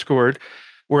my Discord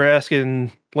were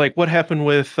asking, like, what happened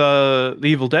with the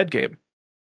Evil Dead game?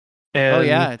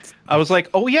 And I was like,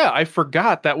 oh yeah, I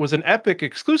forgot that was an Epic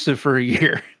exclusive for a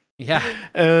year. Yeah.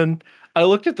 And I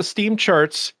looked at the Steam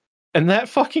charts, and that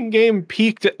fucking game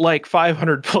peaked at like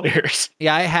 500 players.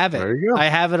 Yeah, I have it. There you go. I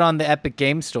have it on the Epic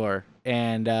Game Store.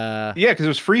 and Yeah, because it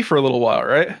was free for a little while,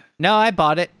 right? no, I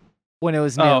bought it when it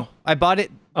was new. Oh. I bought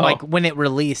it like when it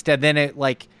released, and then it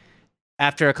like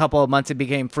after a couple of months it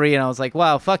became free, and I was like,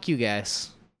 wow, fuck you guys.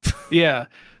 Yeah,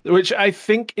 which I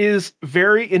think is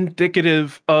very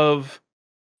indicative of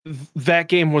that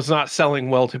game was not selling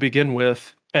well to begin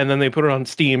with, and then they put it on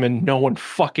Steam and no one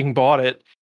fucking bought it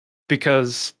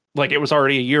because like it was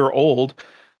already a year old.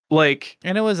 Like,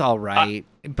 And it was all right,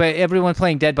 but everyone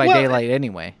playing Dead by Well, Daylight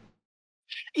anyway.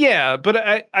 yeah,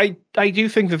 but I do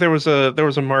think that there was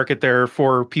a market there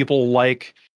for people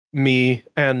like me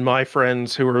and my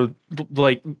friends who were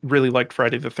like really liked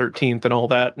Friday the 13th and all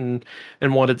that and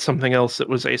wanted something else that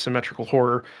was asymmetrical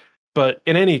horror. But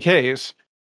in any case,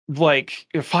 like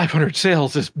 500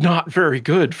 sales is not very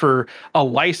good for a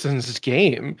licensed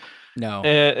game. No.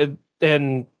 And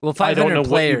Well, I don't 500 know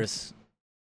players.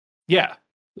 yeah.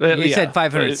 You said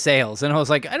 500 sales, and I was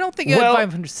like, I don't think you had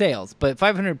 500 sales, but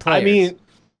 500 players.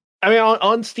 I mean,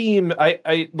 on Steam,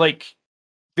 I like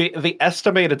the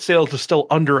estimated sales is still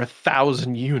under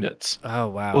 1,000 units. Oh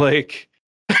wow, Like,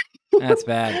 that's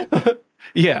bad.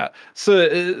 yeah. So,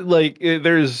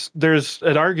 there's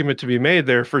an argument to be made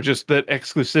there for just that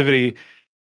exclusivity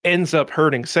ends up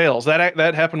hurting sales. That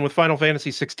happened with Final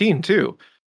Fantasy 16 too.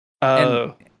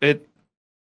 It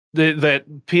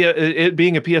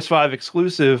being a PS5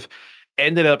 exclusive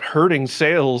ended up hurting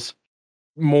sales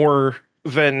more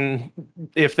than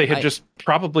if they had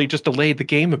probably just delayed the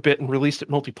game a bit and released it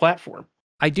multi-platform.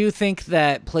 I do think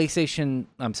that PlayStation.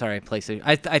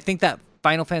 I think that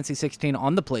Final Fantasy 16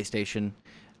 on the PlayStation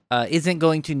isn't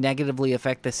going to negatively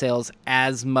affect the sales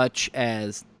as much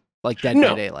as like Dead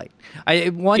by Daylight.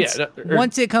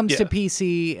 Once it comes to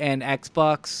PC and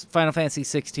Xbox, Final Fantasy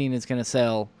 16 is going to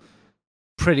sell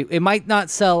pretty. It might not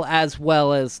sell as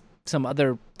well as some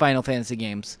other Final Fantasy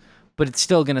games, but it's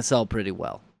still going to sell pretty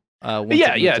well.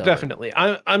 Definitely.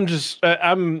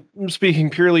 I'm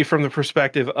speaking purely from the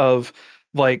perspective of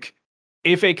like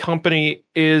if a company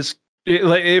is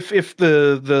like if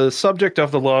the subject of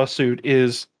the lawsuit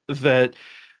is that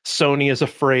Sony is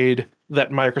afraid that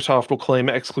Microsoft will claim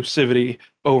exclusivity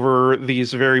over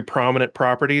these very prominent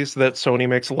properties that Sony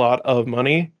makes a lot of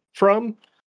money from,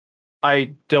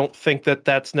 I don't think that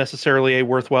that's necessarily a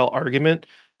worthwhile argument.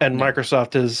 And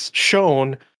Microsoft has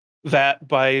shown that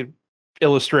by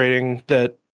illustrating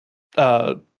that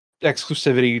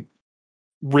exclusivity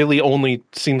really only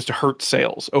seems to hurt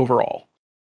sales overall.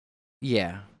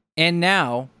 Yeah. And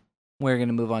now we're going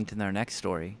to move on to our next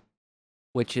story,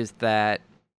 which is that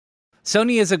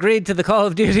Sony has agreed to the Call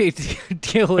of Duty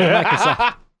deal with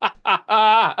Microsoft.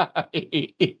 I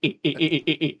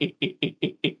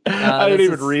didn't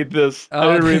even read this.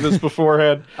 I didn't read this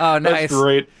beforehand. Oh, nice. That's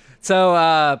great. So,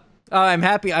 I'm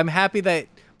happy. I'm happy that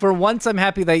for once, I'm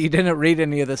happy that you didn't read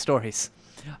any of the stories.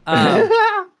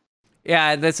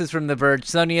 Yeah, this is from The Verge.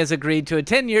 Sony has agreed to a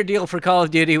 10-year deal for Call of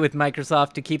Duty with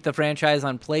Microsoft to keep the franchise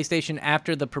on PlayStation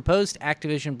after the proposed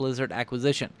Activision Blizzard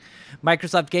acquisition.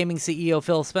 Microsoft Gaming CEO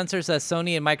Phil Spencer says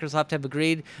Sony and Microsoft have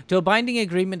agreed to a binding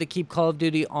agreement to keep Call of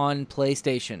Duty on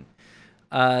PlayStation.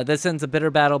 This ends a bitter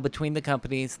battle between the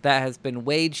companies that has been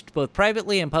waged both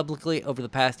privately and publicly over the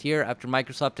past year after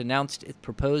Microsoft announced its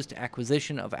proposed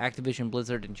acquisition of Activision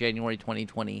Blizzard in January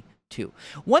 2022.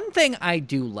 One thing I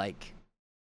do like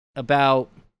about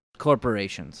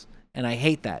corporations, and I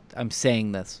hate that I'm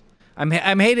saying this. I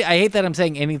hate that I'm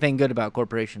saying anything good about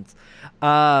corporations.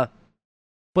 But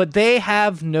they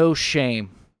have no shame.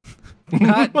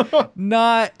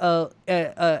 not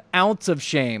a ounce of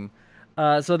shame.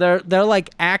 So they're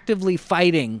like actively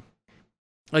fighting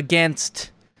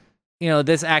against,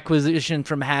 this acquisition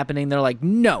from happening. They're like,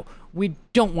 no, we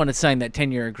don't want to sign that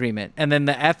 10-year agreement. And then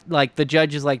the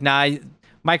judge is like, nah,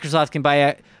 Microsoft can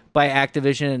buy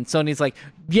Activision, and Sony's like,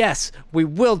 yes, we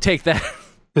will take that.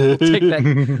 We'll take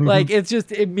that. Like, it's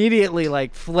just immediately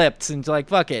like flips and like,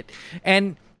 fuck it.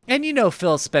 And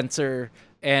Phil Spencer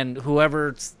and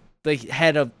whoever's the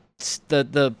head of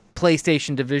the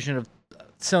PlayStation division of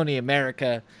Sony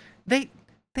America, they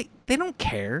don't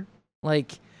care.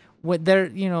 Like, what they're,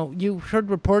 you heard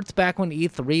reports back when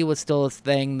E3 was still a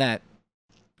thing that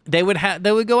they would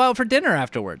go out for dinner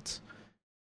afterwards.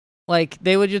 Like,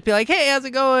 they would just be like, hey, how's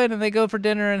it going? And they go for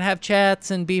dinner and have chats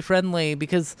and be friendly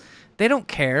because they don't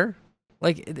care.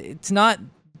 Like, it's not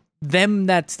them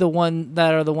that's the ones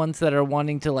that are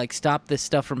wanting to, like, stop this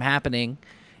stuff from happening.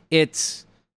 It's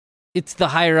the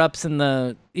higher-ups and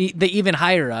the even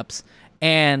higher-ups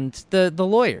and the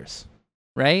lawyers,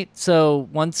 right? So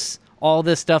once all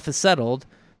this stuff is settled,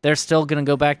 they're still going to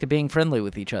go back to being friendly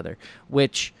with each other,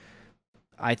 which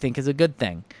I think is a good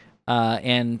thing.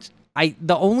 And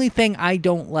the only thing I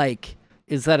don't like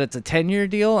is that it's a 10-year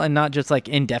deal and not just like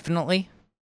indefinitely.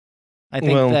 I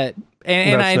think that,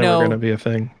 and that's I never know going to be a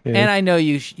thing. Yeah. And I know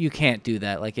you can't do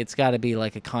that. Like it's got to be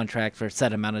like a contract for a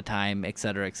set amount of time, et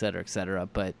cetera, et cetera, et cetera.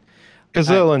 But because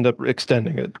they'll end up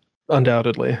extending it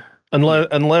undoubtedly,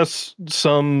 unless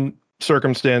some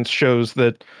circumstance shows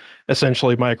that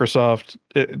essentially Microsoft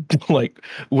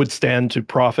would stand to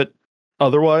profit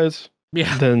otherwise.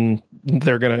 Yeah. Then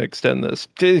they're going to extend this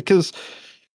because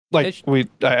I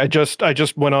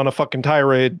just went on a fucking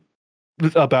tirade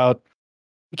about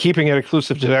keeping it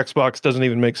exclusive to Xbox doesn't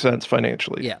even make sense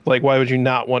financially. Yeah. Like, why would you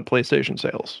not want PlayStation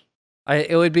sales?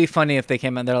 It would be funny if they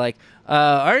came out and they're like,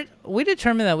 we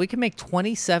determined that we can make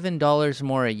 $27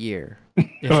 more a year if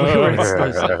we were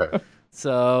exclusive.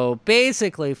 So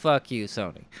basically, fuck you,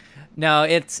 Sony. No,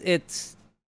 it's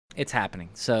happening.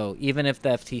 So even if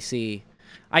the FTC,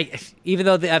 even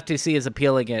though the FTC is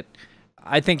appealing it,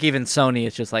 I think even Sony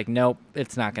is just like, nope,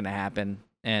 it's not going to happen,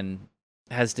 and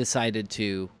has decided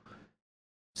to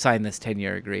sign this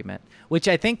 10-year agreement, which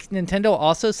I think Nintendo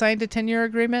also signed a 10-year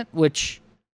agreement, which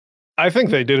I think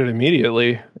they did it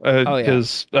immediately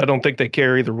because I don't think they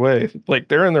care either way. Like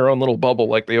they're in their own little bubble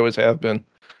like they always have been.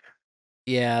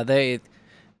 Yeah,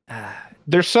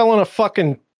 they're selling a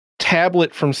fucking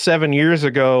tablet from 7 years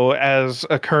ago as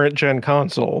a current gen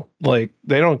console. Like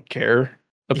they don't care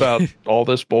about all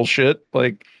this bullshit.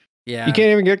 Like you can't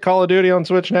even get Call of Duty on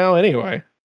Switch now anyway.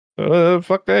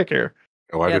 Fuck they care.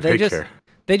 Why do they care?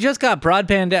 They just got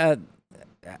broadband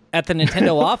at the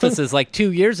Nintendo offices like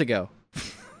 2 years ago.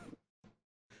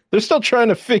 They're still trying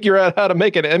to figure out how to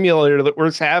make an emulator that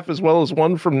works half as well as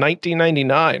one from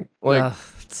 1999. Like,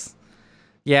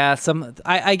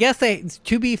 I guess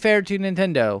to be fair to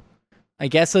Nintendo, I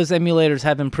guess those emulators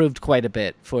have improved quite a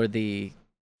bit for the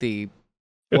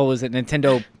what was it,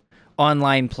 Nintendo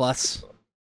Online Plus?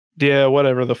 Yeah,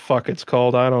 whatever the fuck it's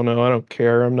called. I don't know. I don't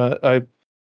care. I'm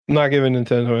not giving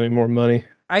Nintendo any more money.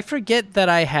 I forget that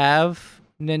I have.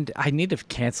 I need to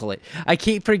cancel it. I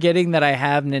keep forgetting that I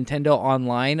have Nintendo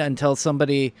Online until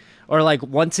somebody, or like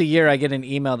once a year, I get an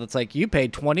email that's like, "You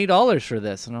paid $20 for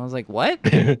this," and I was like, "What?"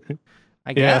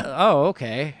 I guess. Oh,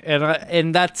 okay.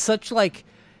 And that's such like.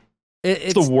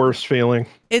 It's the worst feeling.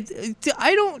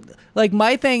 I don't like.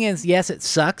 My thing is, yes, it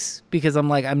sucks because I'm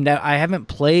like I haven't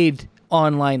played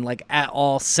online like at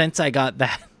all since I got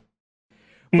that.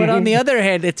 But on the other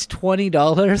hand, it's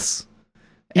 $20.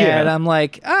 Yeah. And I'm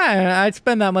like, I'd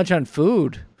spend that much on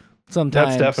food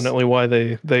sometimes. That's definitely why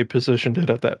they positioned it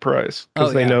at that price.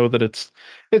 Because they know that it's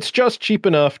just cheap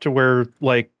enough to where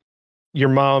like your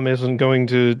mom isn't going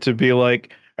to be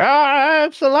like,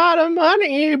 it's a lot of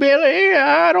money, Billy.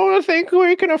 I don't think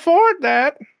we can afford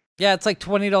that. Yeah, it's like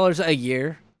 $20 a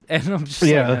year. And I'm just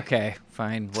like, okay,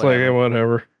 fine. It's like,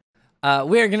 whatever.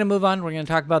 We are going to move on. We're going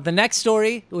to talk about the next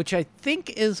story, which I think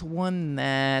is one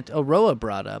that Aroa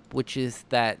brought up, which is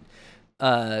that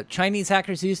Chinese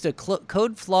hackers used a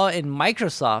code flaw in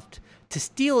Microsoft to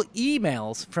steal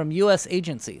emails from U.S.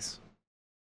 agencies.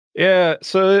 Yeah,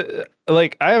 so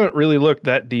like I haven't really looked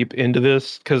that deep into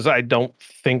this because I don't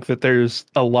think that there's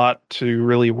a lot to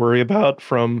really worry about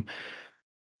from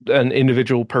an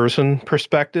individual person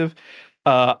perspective.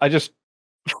 I just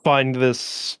find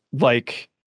this like,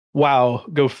 wow,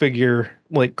 go figure,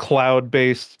 like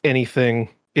cloud-based anything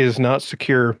is not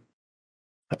secure.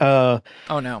 Oh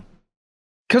no.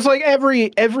 Because like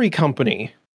every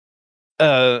company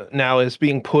now is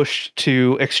being pushed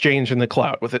to Exchange in the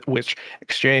cloud with it, which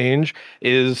Exchange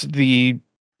is the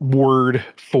word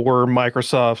for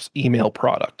Microsoft's email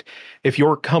product. If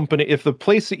the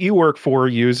place that you work for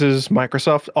uses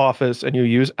Microsoft Office and you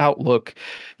use Outlook,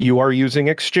 you are using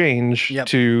Exchange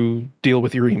to deal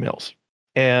with your emails.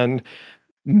 And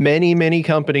many, many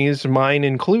companies, mine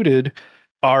included,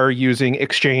 are using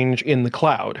Exchange in the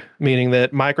cloud, meaning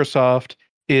that Microsoft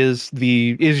is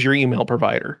your email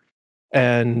provider.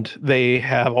 And they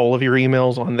have all of your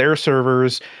emails on their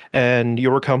servers, and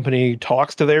your company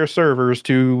talks to their servers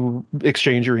to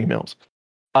exchange your emails.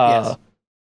 Yes.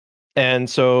 And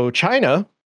so China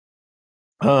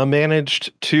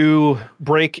managed to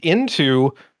break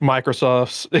into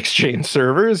Microsoft's Exchange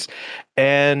servers,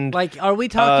 and like, are we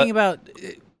talking about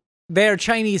they're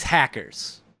Chinese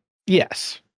hackers?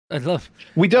 Yes. I love.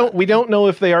 We don't know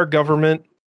if they are government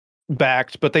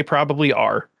backed, but they probably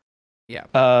are.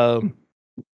 Yeah.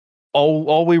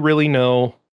 All we really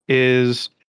know is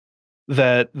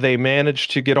that they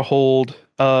managed to get a hold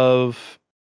of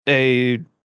a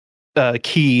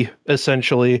key,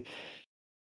 essentially,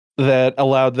 that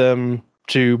allowed them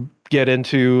to get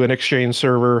into an Exchange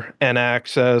server and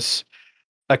access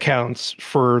accounts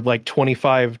for like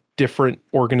 25 different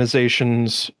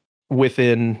organizations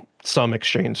within some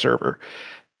Exchange server.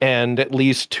 And at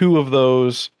least 2 of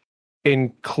those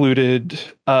included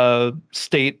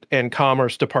state and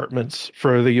commerce departments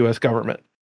for the U.S. government.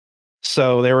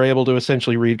 So they were able to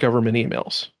essentially read government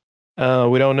emails.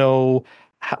 We don't know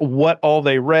what all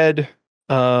they read,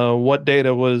 what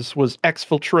data was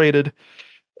exfiltrated,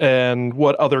 and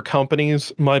what other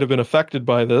companies might have been affected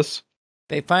by this.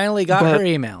 They finally got her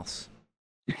emails.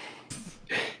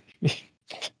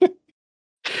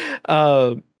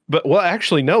 But well,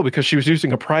 actually, no, because she was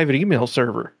using a private email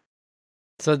server.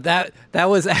 So that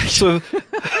was actually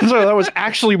so that was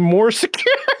actually more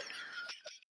secure.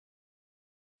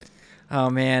 Oh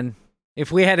man,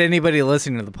 if we had anybody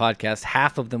listening to the podcast,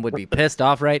 half of them would be pissed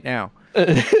off right now.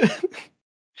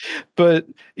 But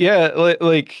yeah,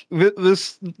 like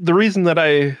this, the reason that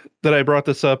I brought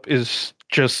this up is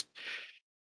just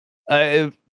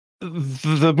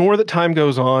the more that time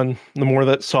goes on, the more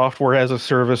that software as a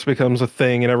service becomes a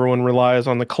thing and everyone relies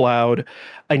on the cloud.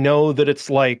 I know that it's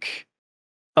like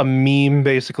a meme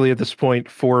basically at this point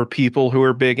for people who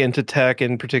are big into tech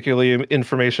and particularly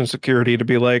information security to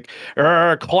be like,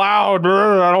 cloud,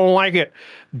 I don't like it.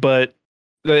 But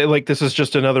like, this is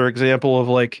just another example of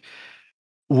like,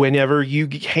 whenever you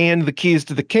hand the keys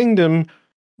to the kingdom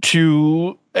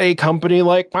to a company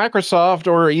like Microsoft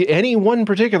or any one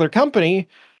particular company,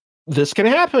 this can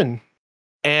happen.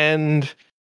 And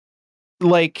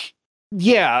like,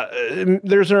 yeah,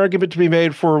 there's an argument to be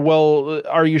made for, well,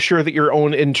 are you sure that your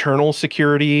own internal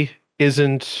security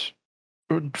isn't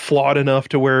flawed enough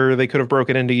to where they could have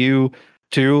broken into you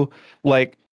too?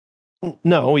 Like,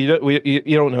 no, you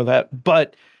don't know that.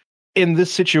 But in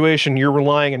this situation, you're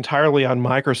relying entirely on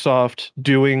Microsoft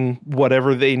doing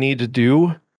whatever they need to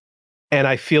do. And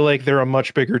I feel like they're a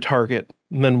much bigger target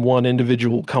than one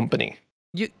individual company.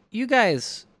 You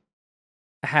guys,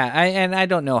 and I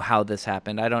don't know how this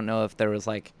happened. I don't know if there was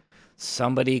like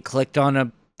somebody clicked on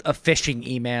a phishing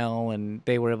email and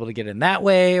they were able to get in that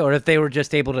way, or if they were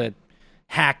just able to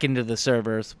hack into the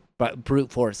servers, but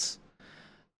brute force.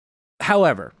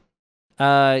 However,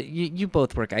 you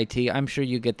both work IT. I'm sure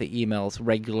you get the emails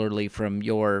regularly from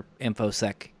your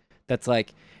InfoSec that's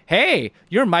like, hey,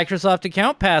 your Microsoft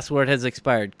account password has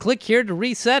expired. Click here to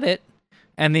reset it.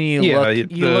 And then you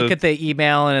look at the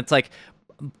email and it's like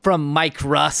from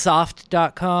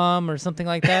Microsoft.com or something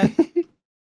like that.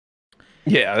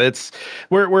 Yeah, it's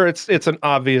where it's an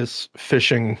obvious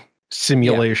phishing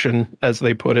simulation, as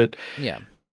they put it. Yeah.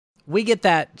 We get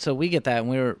that. So we get that.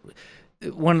 And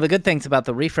one of the good things about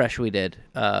the refresh we did,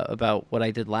 about what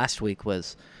I did last week,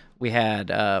 was we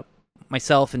had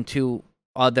myself and 2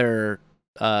 other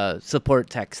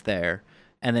support techs there,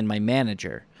 and then my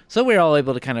manager. So we were all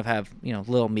able to kind of have,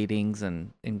 little meetings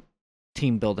and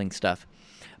team building stuff.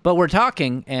 But we're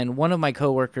talking, and one of my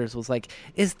coworkers was like,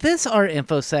 is this our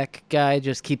InfoSec guy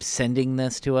just keeps sending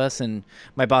this to us? And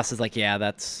my boss is like, yeah,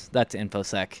 that's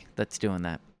InfoSec that's doing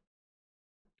that.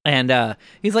 And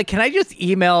he's like, can I just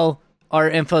email our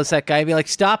InfoSec guy and be like,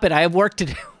 stop it, I have work to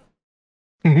do.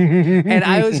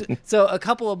 And so a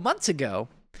couple of months ago,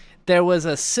 there was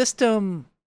a system.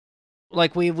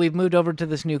 Like we've moved over to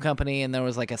this new company, and there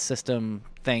was like a system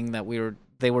thing that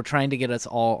they were trying to get us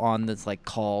all on this like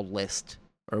call list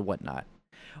or whatnot,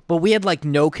 but we had like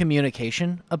no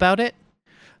communication about it.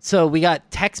 So we got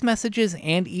text messages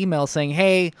and emails saying,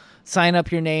 hey, sign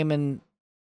up your name and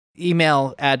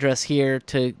email address here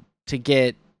to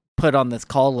get put on this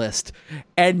call list,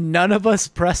 and none of us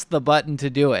pressed the button to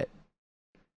do it.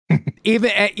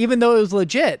 even though it was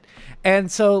legit.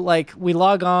 And so like we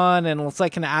log on and it's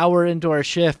like an hour into our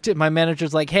shift, and my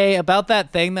manager's like, hey, about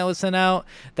that thing that was sent out,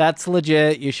 that's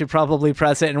legit, you should probably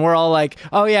press it. And we're all like,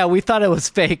 oh yeah, we thought it was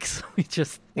fake, so we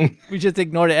just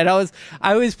ignored it. And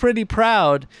I was pretty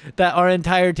proud that our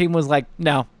entire team was like,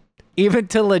 no, even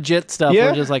to legit stuff,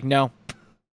 we're just like, no.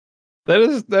 That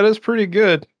is pretty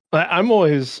good. I'm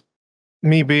always,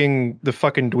 me being the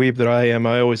fucking dweeb that I am,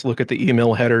 I always look at the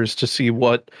email headers to see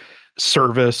what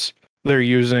service they're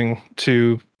using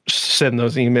to send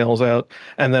those emails out.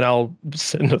 And then I'll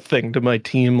send a thing to my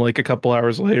team like a couple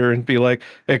hours later and be like,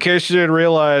 in case you didn't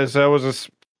realize there was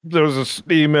this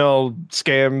email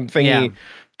scam thingy,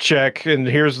 check, and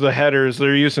here's the headers.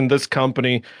 They're using this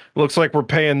company. Looks like we're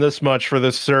paying this much for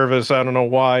this service. I don't know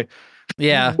why.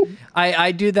 Yeah,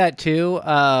 I do that too.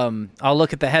 I'll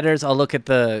look at the headers. I'll look at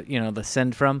the the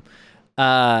send from.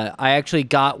 I actually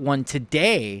got one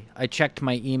today. I checked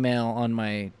my email on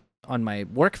my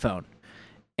work phone,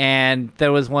 and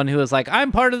there was one who was like,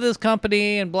 I'm part of this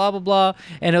company and blah blah blah,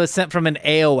 and it was sent from an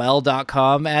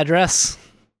AOL.com address.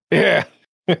 Yeah.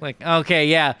 Like, okay,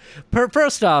 yeah.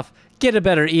 First off, get a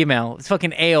better email. It's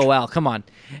fucking AOL. Come on.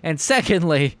 And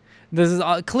secondly, This is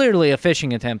clearly a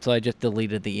phishing attempt, so I just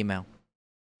deleted the email.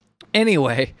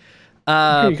 Anyway,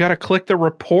 you got to click the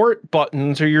report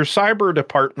button to your cyber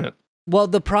department. Well,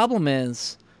 the problem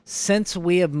is, since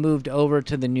we have moved over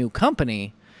to the new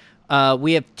company,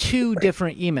 we have two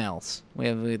different emails. We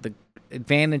have the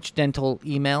Advantage Dental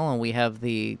email, and we have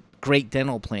the Great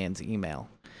Dental Plans email.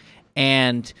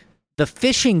 And the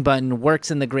phishing button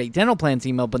works in the Great Dental Plans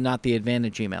email, but not the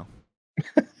Advantage email.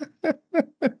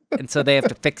 And so they have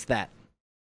to fix that.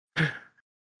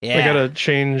 Yeah. I gotta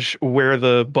change where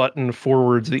the button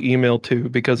forwards the email to,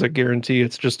 because I guarantee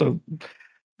it's just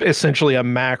essentially a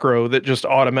macro that just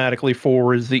automatically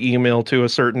forwards the email to a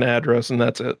certain address, and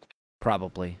that's it.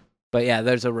 Probably. But yeah,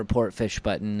 there's a report fish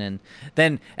button, and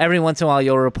then every once in a while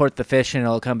you'll report the fish, and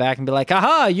it'll come back and be like,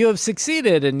 "Aha! You have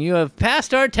succeeded, and you have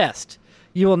passed our test.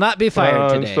 You will not be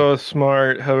fired today. I'm so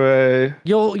smart, hooray!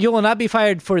 You will not be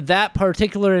fired for that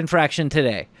particular infraction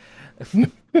today."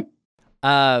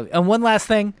 And one last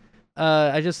thing,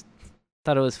 I just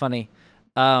thought it was funny.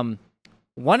 One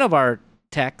of our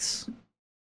techs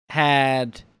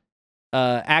had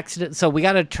accident, so we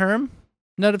got a term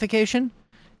notification.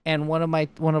 And one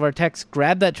of our techs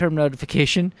grabbed that term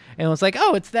notification and was like,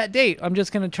 "Oh, it's that date. I'm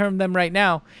just going to term them right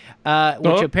now,"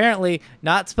 which apparently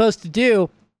not supposed to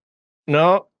do.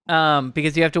 No.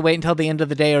 Because you have to wait until the end of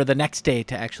the day or the next day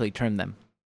to actually term them.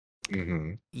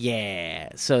 Mm-hmm. Yeah.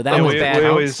 So that was bad. We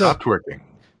always stopped working.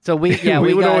 So we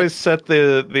would always set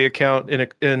the account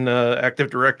in Active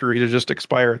Directory to just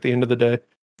expire at the end of the day.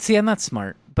 See, I'm not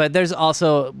smart, but there's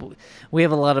also, we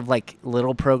have a lot of like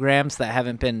little programs that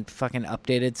haven't been fucking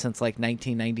updated since like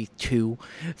 1992.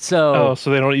 So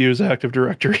they don't use Active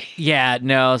Directory. Yeah,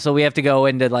 no. So we have to go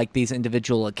into like these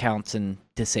individual accounts and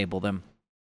disable them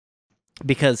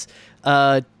because,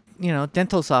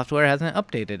 dental software hasn't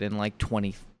updated in like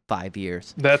 25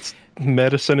 years. That's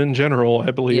medicine in general,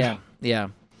 I believe. Yeah.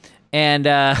 And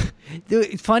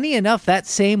funny enough, that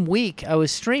same week I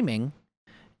was streaming.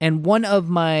 And one of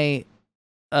my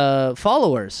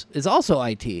followers is also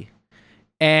IT.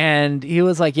 And he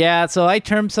was like, "Yeah, so I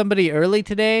termed somebody early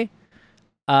today.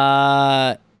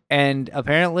 And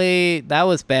apparently that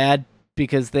was bad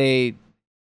because they,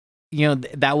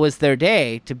 that was their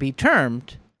day to be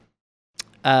termed.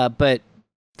 But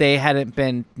they hadn't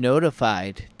been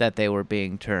notified that they were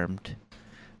being termed.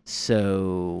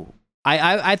 So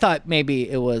I thought maybe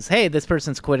it was, hey, this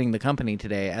person's quitting the company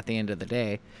today at the end of the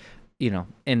day.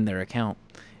 In their account.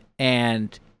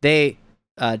 And they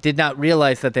did not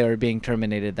realize that they were being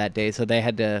terminated that day, so they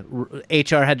had to,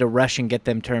 HR had to rush and get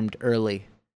them termed early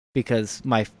because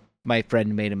my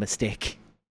friend made a mistake.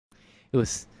 It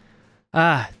was,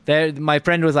 my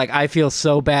friend was like, "I feel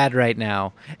so bad right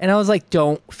now." And I was like,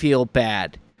 "Don't feel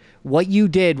bad. What you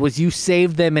did was you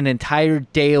saved them an entire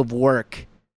day of work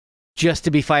just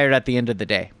to be fired at the end of the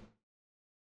day."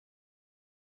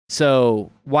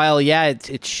 So while, yeah, it's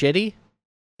shitty,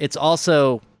 it's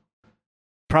also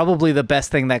probably the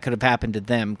best thing that could have happened to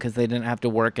them because they didn't have to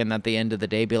work and at the end of the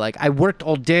day be like, "I worked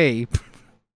all day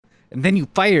and then you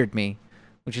fired me,"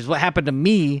 which is what happened to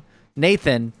me,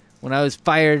 Nathan, when I was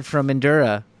fired from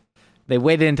Endura. They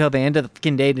waited until the end of the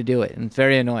fucking day to do it, and it's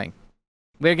very annoying.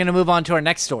 We're going to move on to our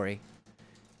next story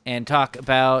and talk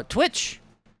about Twitch.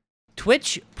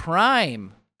 Twitch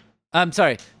Prime. I'm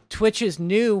sorry, Twitch's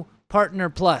new Partner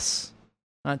Plus,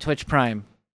 not Twitch Prime.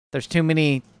 There's too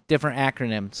many different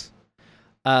acronyms.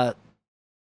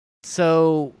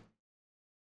 So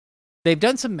they've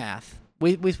done some math.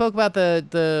 We spoke about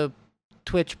the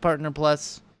Twitch Partner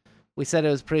Plus. We said it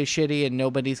was pretty shitty and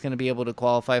nobody's going to be able to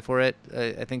qualify for it.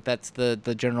 I think that's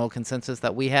the general consensus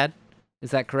that we had.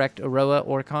 Is that correct, Aroa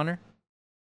or Connor?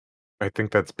 I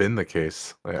think that's been the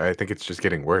case. I think it's just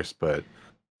getting worse, but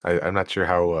I'm not sure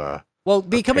how. Well,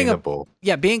 becoming a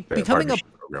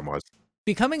program was.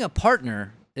 Becoming a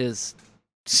partner is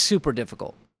super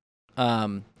difficult.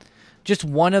 Just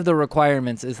one of the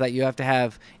requirements is that you have to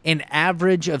have an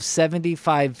average of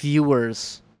 75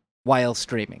 viewers while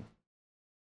streaming,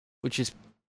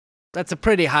 that's a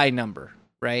pretty high number,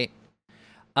 right?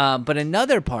 But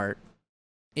another part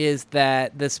is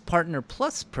that this Partner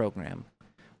Plus program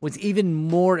was even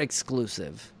more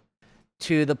exclusive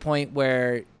to the point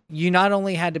where you not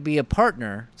only had to be a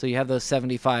partner, so you have those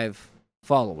 75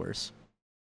 followers,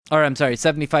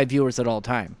 75 viewers at all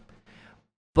time,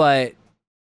 or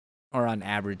on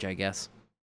average, I guess.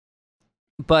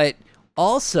 But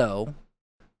also,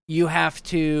 you have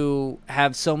to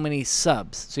have so many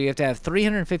subs. So you have to have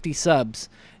 350 subs.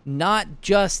 Not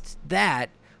just that,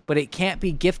 but it can't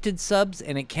be gifted subs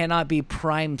and it cannot be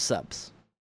Prime subs.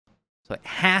 So it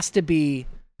has to be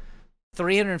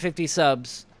 350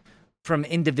 subs from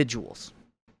individuals.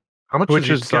 How much Twitch does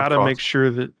has each sub got to make cost? sure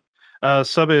that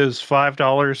sub is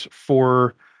 $5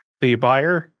 for the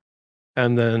buyer,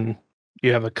 and then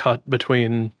you have a cut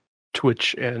between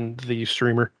Twitch and the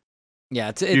streamer.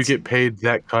 Yeah, You get paid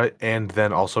that cut and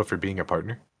then also for being a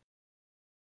partner?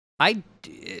 I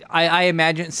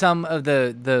imagine some of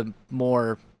the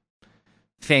more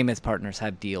famous partners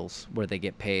have deals where they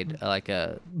get paid like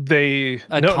a Not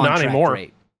contract anymore.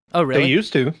 rate. Oh, really? They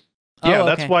used to. Oh, Yeah,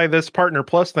 okay. that's why this Partner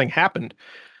Plus thing happened.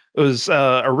 It was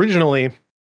originally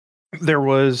there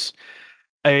was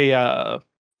a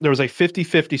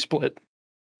 50-50 split,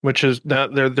 which is now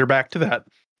they're back to that.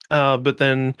 But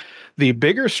then the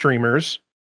bigger streamers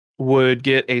would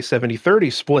get a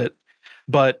 70-30 split,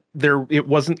 but it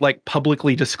wasn't like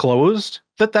publicly disclosed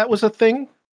that was a thing.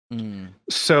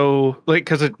 So like,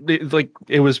 because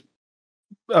it was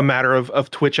a matter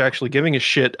of Twitch actually giving a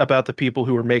shit about the people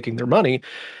who were making their money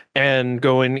and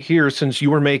going, here, since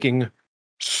you were making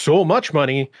so much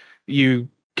money, you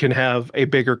can have a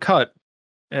bigger cut,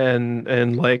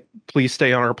 and like, please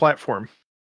stay on our platform.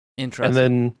 Interesting. And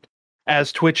then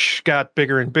as Twitch got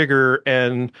bigger and bigger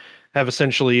and have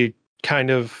essentially kind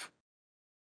of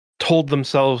told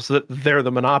themselves that they're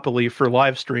the monopoly for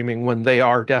live streaming when they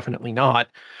are definitely not,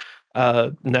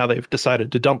 now they've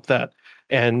decided to dump that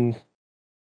and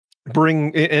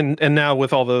bring in, and now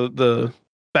with all the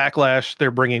backlash,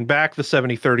 they're bringing back the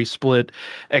 70-30 split,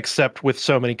 except with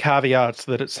so many caveats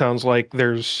that it sounds like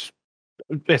there's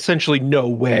essentially no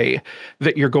way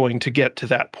that you're going to get to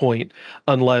that point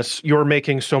unless you're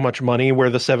making so much money where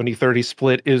the 70-30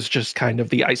 split is just kind of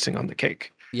the icing on the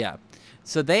cake. Yeah.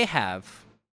 So they've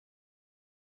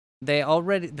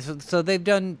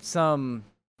done some,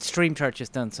 StreamChart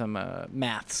just done some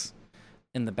maths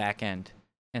in the back end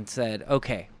and said,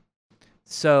 okay,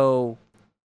 so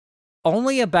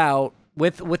only about,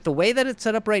 with the way that it's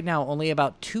set up right now, only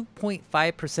about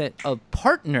 2.5% of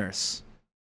partners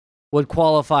would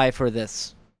qualify for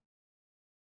this,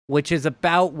 which is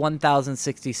about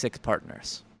 1,066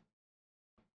 partners.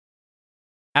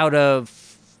 Out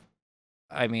of,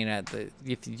 I mean, if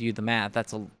you do the math,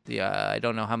 that's I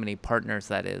don't know how many partners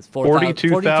that is.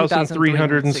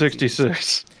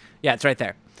 42,366. Yeah, it's right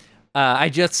there. I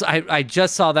just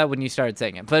saw that when you started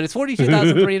saying it, but it's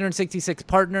 42,366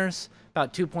 partners.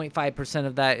 About 2.5%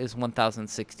 of that is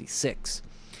 1,066.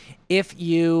 If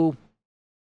you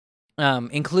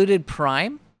included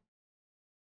Prime,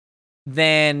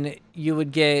 then you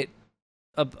would get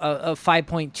a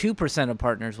 5.2% of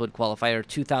partners would qualify, or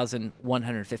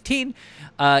 2,115.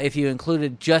 If you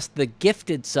included just the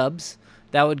gifted subs,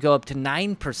 that would go up to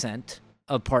 9%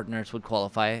 of partners would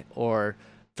qualify, or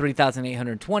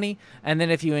 3,820. And then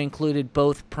if you included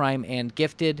both Prime and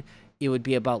gifted, it would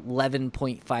be about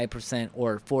 11.5%,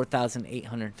 or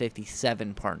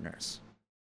 4,857 partners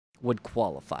would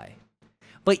qualify.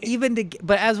 But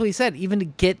but as we said, even to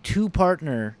get to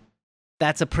partner,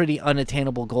 that's a pretty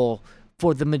unattainable goal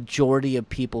for the majority of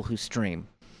people who stream.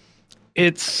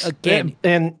 It's again,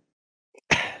 and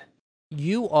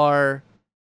you are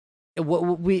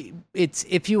it's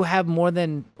if you have more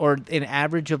than, or an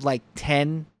average of like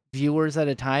 10 viewers at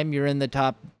a time, you're in the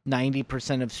top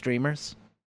 90% of streamers.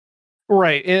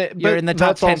 Right. You're in the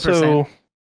top 10%. Also,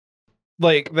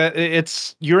 like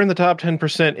that, you're in the top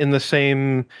 10% in the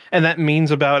same, and that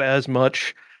means about as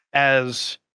much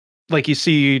as, like, you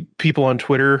see people on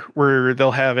Twitter where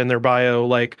they'll have in their bio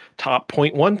like top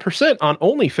 0.1% on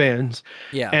OnlyFans.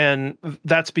 Yeah. And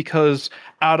that's because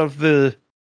out of the,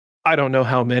 I don't know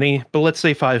how many, but let's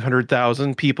say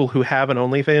 500,000 people who have an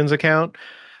OnlyFans account,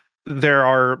 there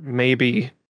are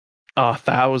maybe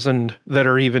 1,000 that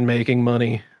are even making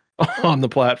money on the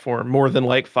platform, more than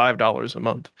like $5 a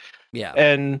month. Yeah.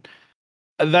 And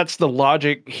that's the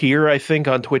logic here, I think,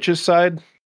 on Twitch's side.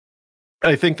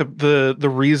 I think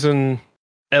the reason,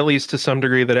 at least to some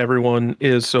degree, that everyone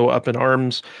is so up in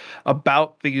arms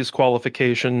about these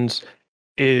qualifications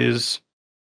is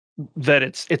that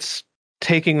it's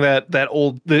taking the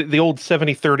old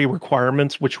 70-30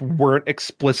 requirements, which weren't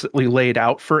explicitly laid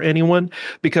out for anyone,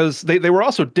 because they were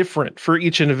also different for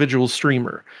each individual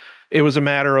streamer. It was a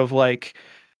matter of like,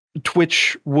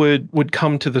 Twitch would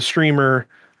come to the streamer,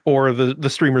 or the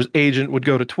streamer's agent would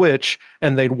go to Twitch,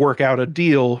 and they'd work out a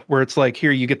deal where it's like,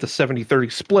 here, you get the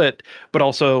 70-30 split, but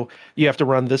also you have to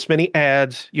run this many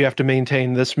ads, you have to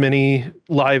maintain this many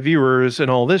live viewers and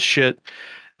all this shit.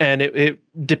 And it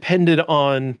depended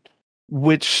on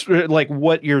which, like,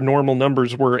 what your normal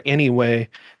numbers were anyway.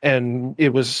 And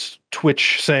it was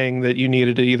Twitch saying that you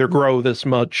needed to either grow this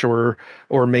much or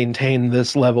maintain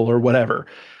this level or whatever.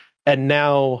 And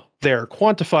now they're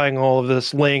quantifying all of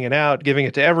this, laying it out, giving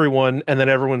it to everyone, and then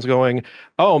everyone's going,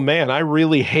 "Oh man, I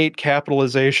really hate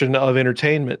capitalization of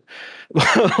entertainment."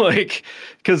 Like,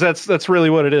 because that's really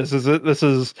what it is. This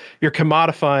is you're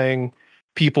commodifying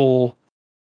people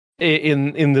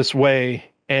in this way,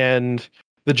 and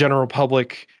the general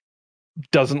public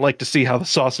doesn't like to see how the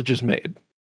sausage is made.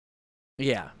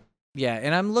 Yeah. Yeah,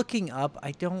 and I'm looking up,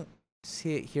 I don't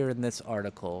see it here in this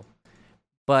article,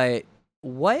 but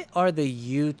what's the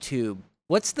YouTube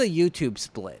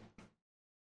split?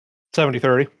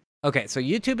 70-30. Okay, so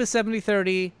YouTube is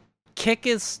 70-30, Kick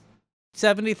is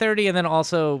 70-30, and then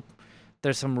also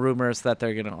there's some rumors that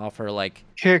they're going to offer like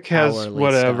Kick has hourly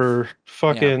whatever stuff.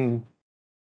 fucking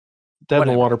dead in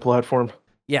the water platform.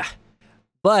 Yeah.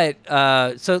 But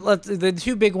so the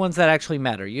two big ones that actually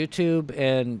matter, YouTube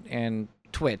and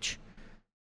Twitch.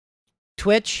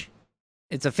 Twitch,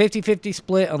 it's a 50-50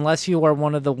 split unless you are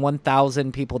one of the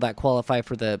 1,000 people that qualify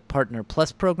for the Partner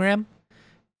Plus program,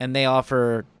 and they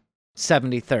offer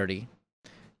 70-30.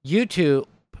 YouTube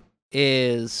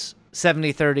is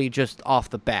 70-30 just off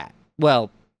the bat.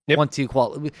 Well, once you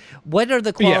qualify. What are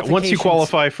the qualifications? Yeah, once you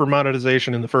qualify for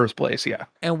monetization in the first place, yeah.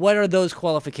 And what are those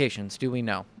qualifications? Do we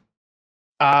know?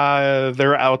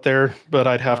 They're out there, but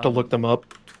I'd have to look them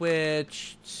up.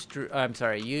 Twitch,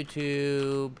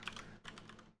 YouTube,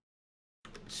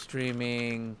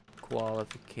 streaming,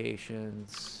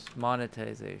 qualifications,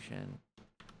 monetization.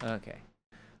 Okay.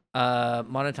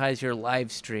 Monetize your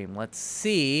live stream. Let's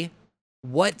see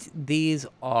what these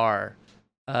are.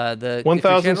 The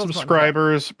 1,000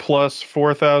 subscribers plus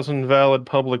 4,000 valid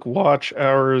public watch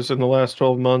hours in the last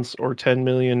 12 months, or 10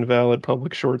 million valid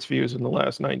public shorts views in the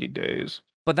last 90 days.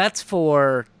 But that's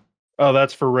for... Oh,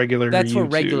 that's for regular YouTube. That's for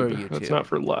regular YouTube. That's not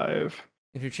for live.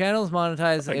 If your channel is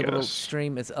monetized, able to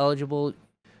stream, is eligible,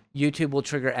 YouTube will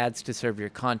trigger ads to serve your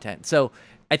content. So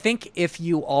I think if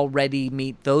you already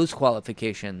meet those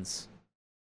qualifications,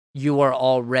 you're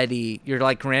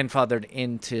like grandfathered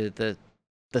into the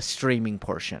streaming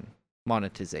portion,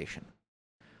 monetization.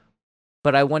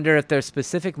 But I wonder if there's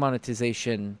specific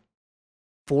monetization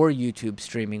for YouTube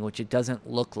streaming, which it doesn't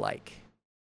look like.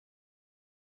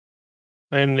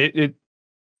 And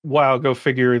wow, go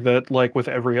figure that, like with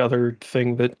every other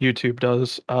thing that YouTube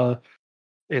does,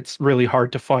 it's really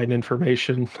hard to find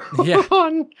information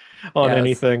on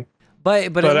anything. But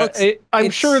it looks,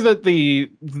 I'm sure that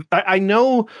I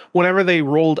know whenever they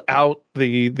rolled out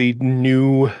the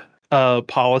new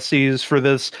policies for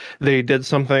this, they did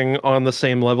something on the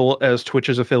same level as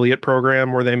Twitch's affiliate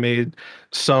program, where they made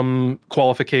some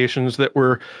qualifications that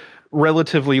were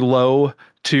relatively low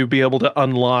to be able to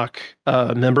unlock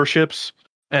memberships.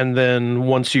 And then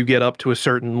once you get up to a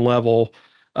certain level,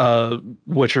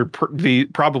 which are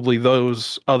probably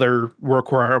those other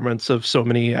requirements of so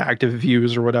many active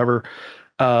views or whatever,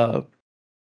 then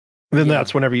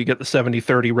that's whenever you get the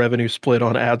 70-30 revenue split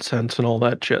on AdSense and all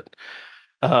that shit.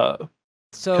 So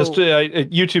because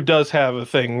YouTube does have a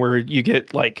thing where you get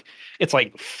it's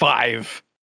 5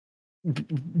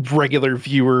 regular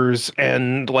viewers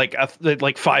and like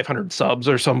 500 subs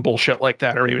or some bullshit like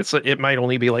that, or maybe it might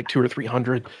only be like 200 or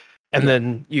 300, and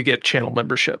then you get channel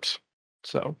memberships.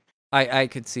 So I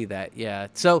could see that, yeah.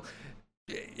 So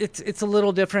it's a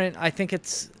little different. I think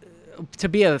it's to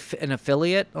be an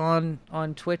affiliate on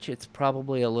Twitch. It's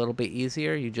probably a little bit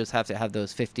easier. You just have to have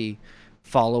those 50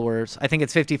 followers. I think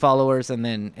it's 50 followers and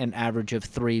then an average of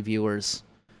 3 viewers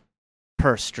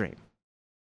per stream.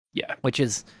 Yeah, which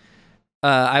is.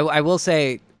 I will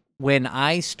say, when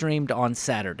I streamed on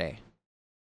Saturday,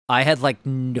 I had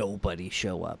nobody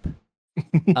show up,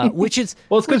 which is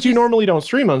it's because you normally don't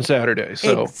stream on Saturday.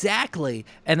 So exactly,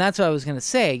 and that's what I was gonna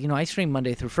say. I stream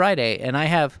Monday through Friday, and I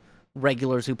have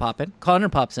regulars who pop in. Connor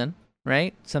pops in,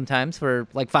 right? Sometimes for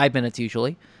 5 minutes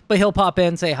usually, but he'll pop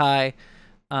in, say hi.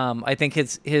 I think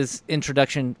his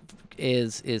introduction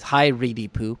is hi Reedy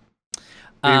Poo.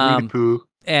 Reedy Poo.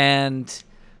 And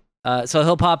so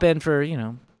he'll pop in for,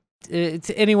 it's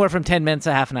anywhere from 10 minutes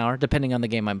to half an hour, depending on the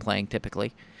game I'm playing,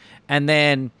 typically. And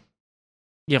then,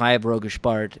 I have Roguish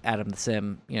Bard, Adam the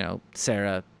Sim,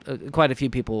 Sarah, quite a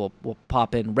few people will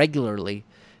pop in regularly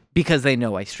because they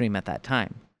know I stream at that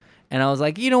time. And I was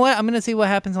like, you know what? I'm going to see what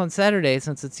happens on Saturday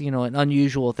since it's, an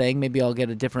unusual thing. Maybe I'll get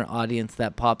a different audience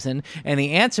that pops in. And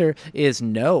the answer is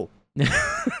no.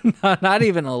 Not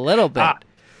even a little bit.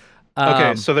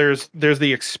 Okay, so there's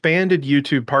the expanded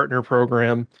YouTube partner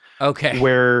program. Okay.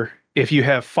 Where if you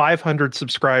have 500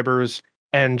 subscribers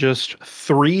and just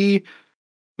 3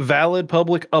 valid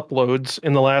public uploads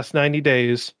in the last 90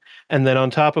 days, and then on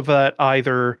top of that,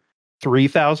 either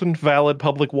 3,000 valid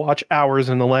public watch hours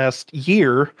in the last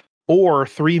year, or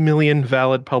 3 million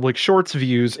valid public shorts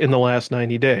views in the last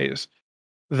 90 days,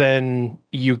 then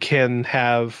you can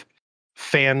have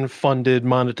fan-funded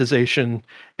monetization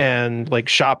and like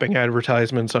shopping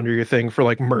advertisements under your thing for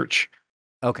like merch.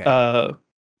 Okay.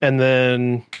 And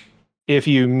then if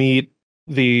you meet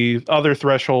the other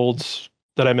thresholds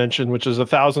that I mentioned, which is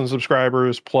 1,000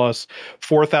 subscribers plus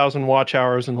 4,000 watch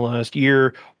hours in the last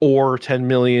year, or 10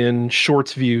 million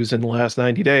shorts views in the last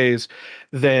 90 days,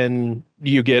 then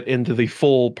you get into the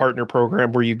full partner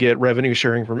program where you get revenue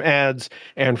sharing from ads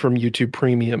and from YouTube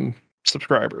Premium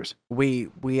subscribers. We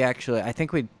actually, I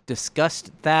think we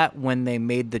discussed that when they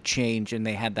made the change and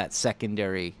they had that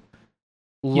secondary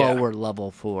lower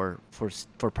level for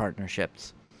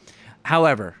partnerships.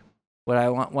 However, what I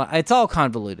want, it's all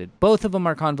convoluted. Both of them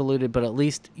are convoluted, but at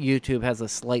least YouTube has a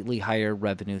slightly higher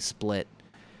revenue split,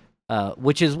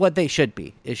 which is what they should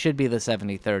be. It should be the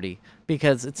 70-30,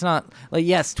 because it's not like,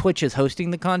 yes, Twitch is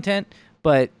hosting the content,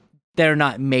 but they're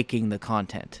not making the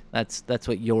content. That's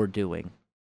what you're doing.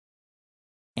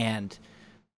 And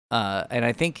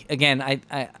I think, again,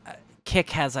 I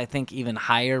Kick has, I think, even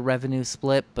higher revenue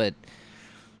split, but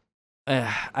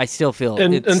I still feel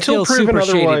it's until still proven super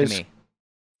shady otherwise, to me.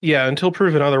 Yeah, until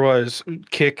proven otherwise,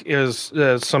 Kick is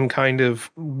some kind of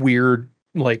weird,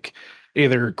 like,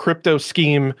 either crypto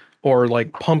scheme or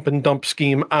like pump and dump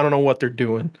scheme. I don't know what they're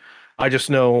doing. I just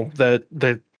know that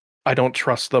I don't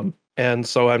trust them, and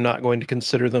so I'm not going to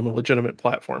consider them a legitimate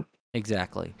platform.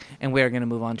 Exactly. And we are going to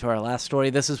move on to our last story.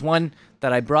 This is one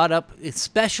that I brought up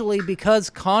especially because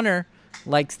Connor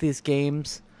likes these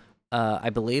games, I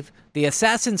believe. The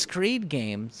Assassin's Creed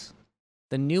games,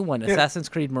 the new one, Assassin's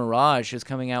Creed Mirage, is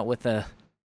coming out with I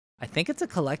think it's a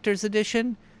collector's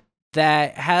edition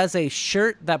that has a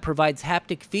shirt that provides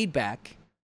haptic feedback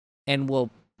and will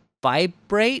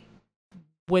vibrate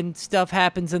when stuff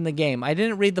happens in the game. I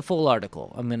didn't read the full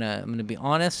article. I'm gonna be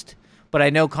honest, but I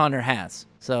know Connor has.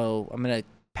 So I'm gonna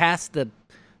pass the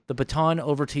baton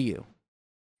over to you.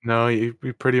 No, you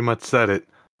pretty much said it.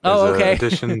 Oh, okay.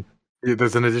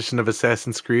 There's an edition of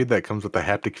Assassin's Creed that comes with a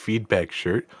haptic feedback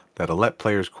shirt that'll let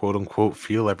players quote unquote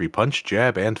feel every punch,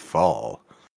 jab, and fall.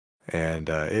 And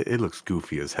it looks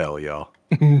goofy as hell, y'all.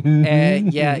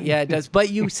 Yeah, it does. But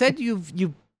you said you've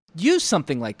used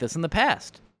something like this in the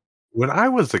past. When I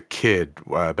was a kid,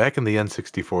 back in the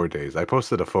N64 days, I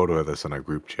posted a photo of this in our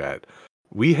group chat.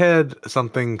 We had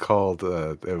something called,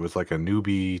 it was like a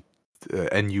newbie,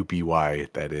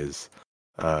 NUBY, that is,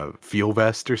 Feel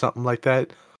Vest or something like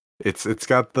that. It's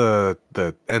got the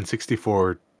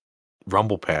N64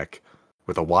 rumble pack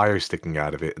with a wire sticking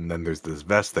out of it, and then there's this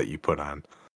vest that you put on,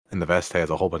 and the vest has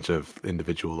a whole bunch of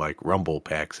individual like rumble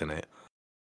packs in it.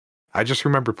 I just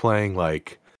remember playing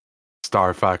like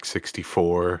Star Fox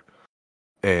 64,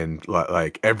 and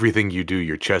like everything you do,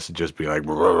 your chest would just be like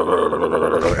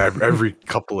every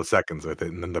couple of seconds with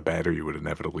it, and then the battery would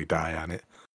inevitably die on it.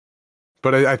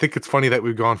 But I think it's funny that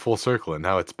we've gone full circle, and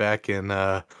now it's back in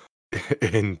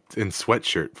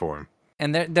sweatshirt form.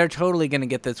 And they're totally going to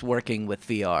get this working with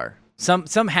VR.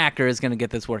 Some hacker is going to get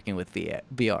this working with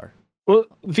VR. Well,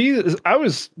 I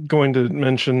was going to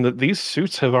mention that these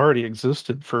suits have already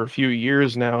existed for a few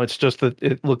years now. It's just that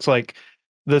it looks like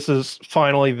this is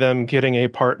finally them getting a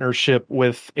partnership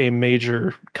with a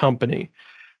major company.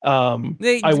 I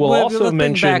will also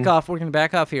mention... We're going to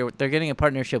back off here. They're getting a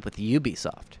partnership with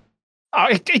Ubisoft.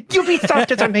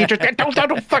 Ubisoft is a major...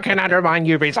 Don't fucking undermine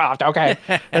Ubisoft, okay?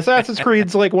 Assassin's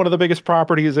Creed's like one of the biggest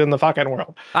properties in the fucking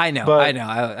world. I know.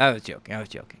 I was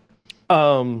joking.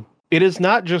 It is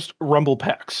not just rumble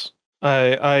packs.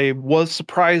 I was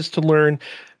surprised to learn,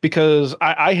 because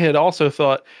I had also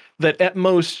thought that at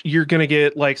most you're going to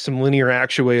get like some linear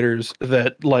actuators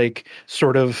that like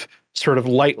sort of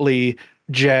lightly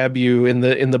jab you in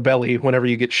the belly whenever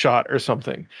you get shot or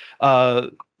something.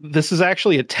 This is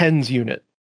actually a TENS unit.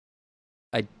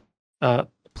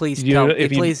 Please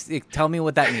tell me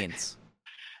what that means.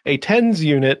 A TENS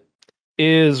unit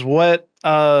is what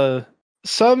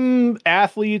some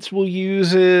athletes will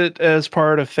use it as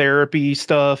part of therapy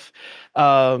stuff.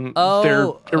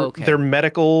 They're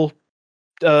medical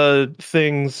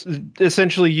things.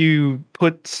 Essentially, you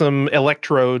put some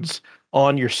electrodes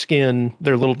on your skin.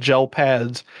 They're little gel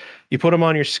pads. You put them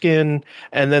on your skin,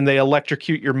 and then they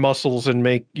electrocute your muscles and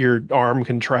make your arm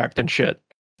contract and shit.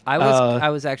 I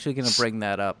was actually going to bring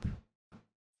that up.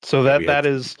 So that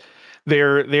is,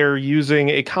 they're using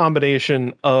a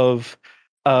combination of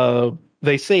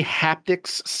they say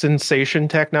haptics sensation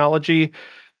technology,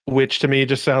 which to me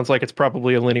just sounds like it's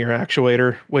probably a linear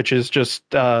actuator, which is just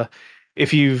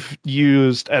if you've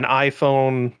used an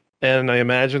iPhone, and I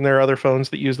imagine there are other phones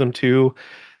that use them too,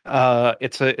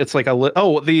 It's like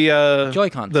the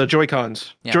Joy-Cons. The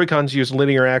Joy-Cons. Yeah. Joy-Cons use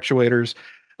linear actuators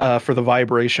for the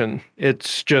vibration.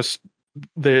 It's just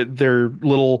they're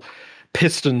little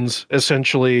pistons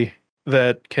essentially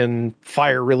that can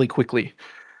fire really quickly.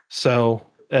 So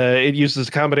it uses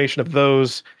a combination of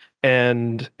those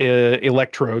and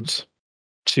electrodes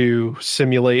to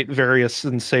simulate various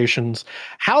sensations.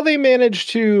 How they manage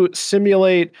to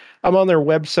simulate, I'm on their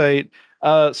website.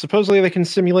 Supposedly they can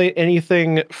simulate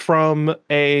anything from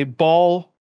a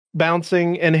ball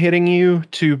bouncing and hitting you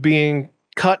to being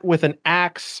cut with an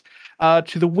axe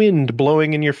to the wind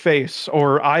blowing in your face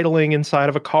or idling inside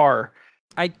of a car.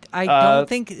 I don't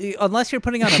think, unless you're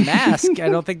putting on a mask, I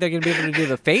don't think they're going to be able to do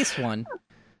the face one.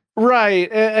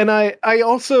 Right. And I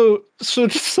also, so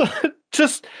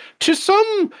just to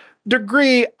some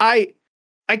degree, I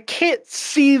can't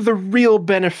see the real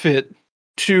benefit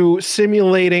to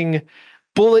simulating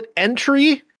bullet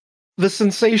entry, the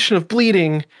sensation of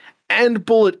bleeding, and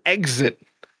bullet exit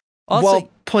while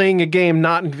playing a game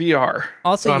not in VR.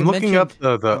 Also, so I'm looking up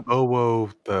the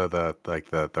OWO,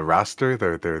 the roster,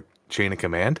 their chain of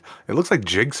command. It looks like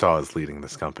Jigsaw is leading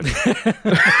this company.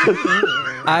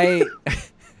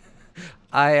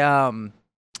 I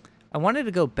wanted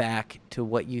to go back to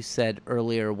what you said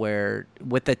earlier, where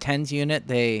with the TENS unit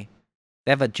they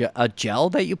have a gel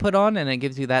that you put on and it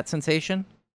gives you that sensation.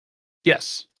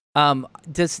 Yes. Do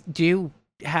you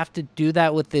have to do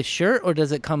that with this shirt, or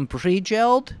does it come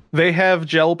pre-gelled? They have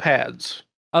gel pads.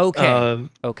 Okay.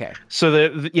 Okay. So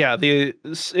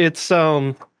it's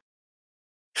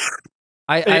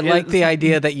I like the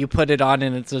idea that you put it on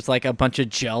and it's just like a bunch of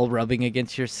gel rubbing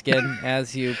against your skin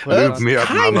as you put it on. Me up,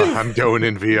 mama. I'm going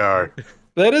in VR.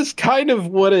 That is kind of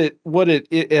what it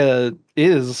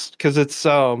is, because it's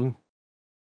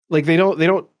like they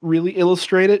don't really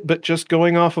illustrate it, but just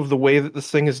going off of the way that this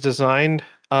thing is designed,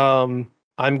 I'm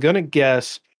gonna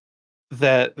guess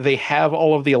that they have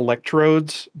all of the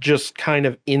electrodes just kind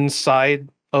of inside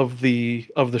of the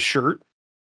shirt,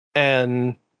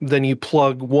 and then you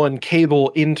plug one cable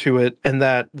into it, and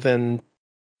that then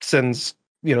sends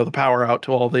the power out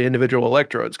to all the individual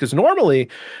electrodes. Because normally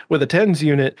with a TENS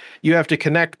unit, you have to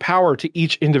connect power to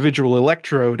each individual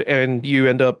electrode, and you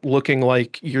end up looking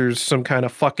like you're some kind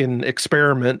of fucking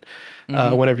experiment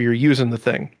whenever you're using the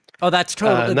thing. Oh, that's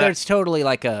totally. There's totally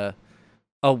like a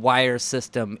wire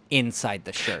system inside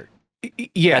the shirt.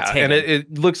 Yeah, and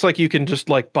it looks like you can just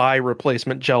like buy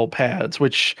replacement gel pads,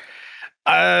 which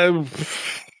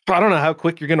I don't know how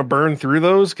quick you're going to burn through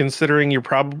those, considering you're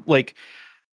probably like,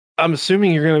 I'm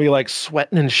assuming you're going to be like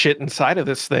sweating and shit inside of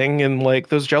this thing, and like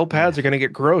those gel pads are going to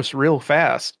get gross real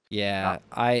fast. Yeah,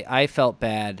 I felt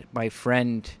bad. My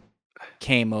friend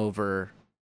came over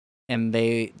and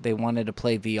they wanted to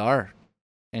play VR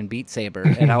and Beat Saber,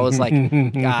 and I was like,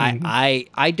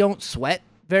 I don't sweat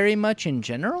very much in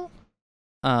general.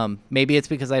 Maybe it's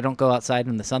because I don't go outside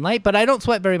in the sunlight, but I don't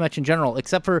sweat very much in general,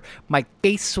 except for my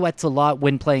face sweats a lot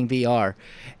when playing VR.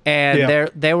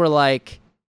 And they were like,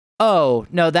 oh,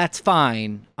 no, that's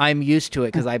fine. I'm used to it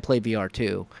because I play VR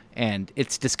too. And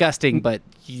it's disgusting, but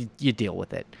you deal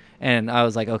with it. And I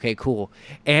was like, okay, cool.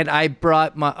 And I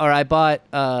bought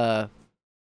one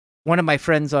of my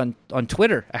friends on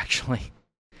Twitter, actually,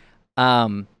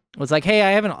 was like, hey,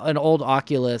 I have an old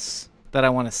Oculus that I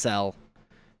want to sell.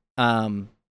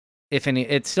 If any,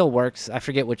 it still works. I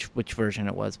forget which version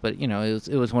it was, but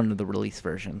it was one of the release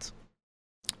versions.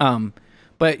 But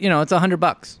it's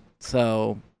 $100.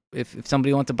 So if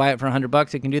somebody wants to buy it for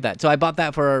 $100, it can do that. So I bought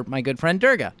that for my good friend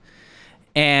Durga,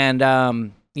 and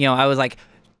I was like,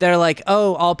 they're like,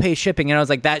 oh, I'll pay shipping, and I was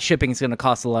like, that shipping is going to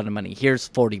cost a lot of money. Here's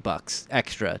 $40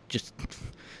 extra just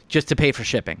to pay for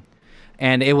shipping,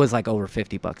 and it was like over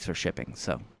 $50 for shipping.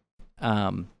 So,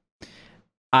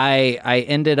 I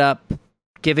ended up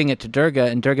giving it to Durga,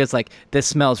 and Durga's like, this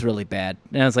smells really bad.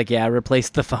 And I was like, yeah, replace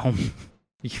the foam.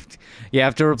 You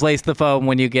have to replace the foam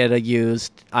when you get a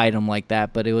used item like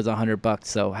that, but it was $100,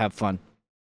 so have fun.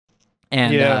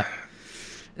 And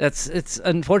it's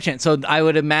unfortunate. So I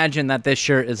would imagine that this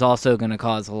shirt is also going to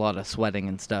cause a lot of sweating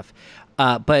and stuff.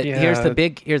 But here's the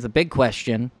big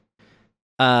question.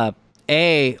 A,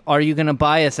 are you going to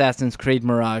buy Assassin's Creed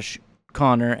Mirage,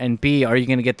 Connor? And B, are you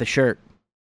going to get the shirt?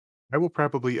 I will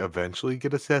probably eventually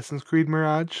get Assassin's Creed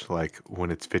Mirage, like when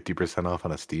it's 50% off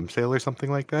on a Steam sale or something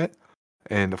like that.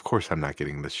 And of course I'm not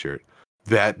getting this shirt.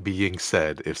 That being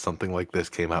said, if something like this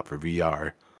came out for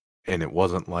VR and it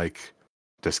wasn't like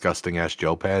disgusting ass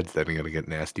gel pads that are going to get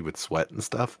nasty with sweat and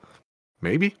stuff,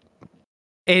 maybe.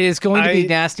 It is going to be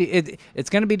nasty. It's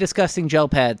going to be disgusting gel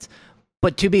pads.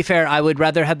 But to be fair, I would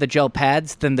rather have the gel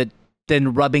pads than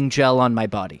rubbing gel on my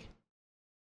body.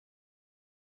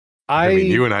 I mean,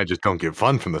 you and I just don't get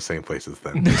fun from the same places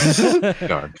then.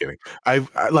 No, I'm kidding. I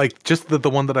like just the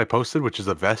one that I posted, which is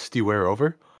a vest you wear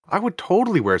over. I would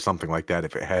totally wear something like that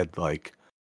if it had like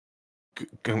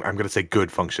I'm gonna say good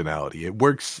functionality. It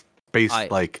works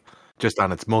based like just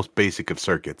on its most basic of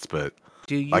circuits, but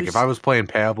like if I was playing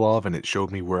Pavlov and it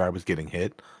showed me where I was getting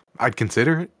hit, I'd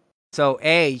consider it. So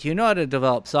A, you know how to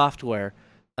develop software,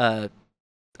 I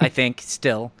think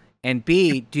still, and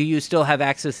B, do you still have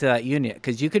access to that unit?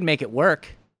 Because you could make it work.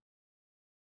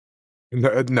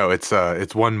 No,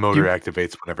 it's one motor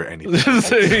activates whenever anything.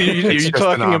 Are you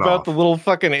talking about the little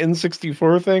fucking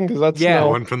N64 thing? Because that's the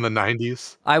one from the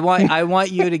 90s. I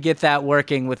want you to get that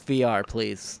working with VR,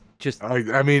 please. Just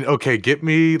I mean, okay, get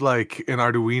me like an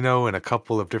Arduino and a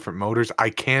couple of different motors. I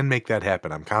can make that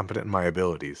happen. I'm confident in my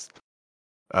abilities.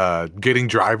 Getting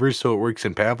drivers so it works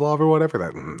in Pavlov or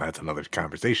whatever, that's another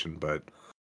conversation, but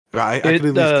I could at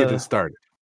least get it started.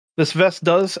 This vest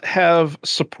does have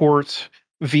support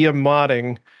via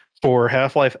modding for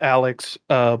Half-Life Alyx,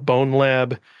 Bone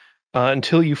Lab,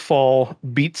 Until You Fall,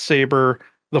 Beat Saber,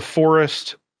 The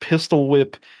Forest, Pistol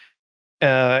Whip,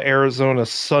 Arizona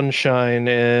Sunshine,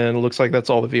 and it looks like that's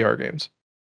all the VR games.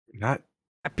 Not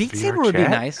Beat Saber would be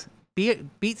nice.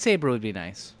 Beat Saber would be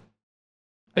nice.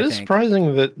 It is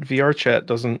surprising that VR chat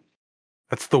doesn't.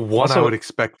 That's the one I would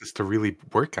expect this to really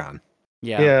work on.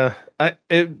 Yeah.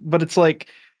 But it's like,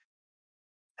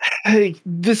 hey,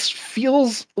 this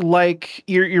feels like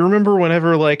you remember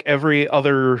whenever like every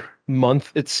other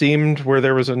month it seemed where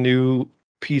there was a new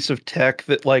piece of tech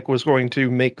that like was going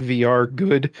to make VR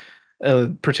good,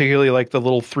 particularly like the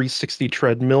little 360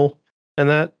 treadmill and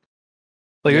that.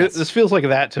 Like this feels like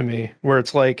that to me, where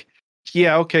it's like,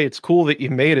 yeah, okay, it's cool that you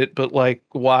made it, but like,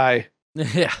 why?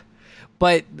 Yeah.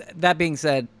 But that being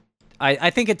said,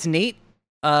 I think it's neat.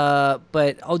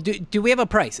 But do we have a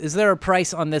price? Is there a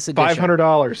price on this edition?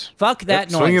 $500. Fuck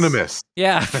that noise. Swing and a miss.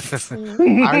 Yeah.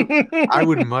 I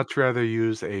would much rather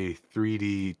use a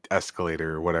 3D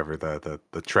escalator or whatever, the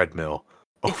treadmill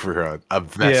over a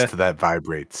vest that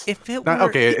vibrates. If it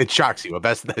were, it shocks you. A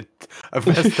vest that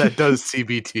does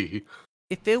CBT.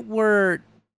 If it were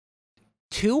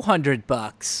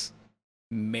 $200,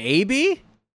 maybe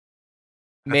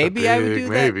I would do that.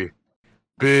 Maybe.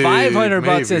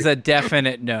 $500 is a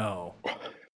definite no.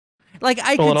 Like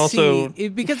I could see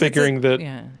because figuring that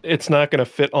it's not going to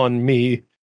fit on me.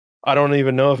 I don't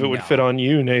even know if it would fit on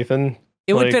you, Nathan.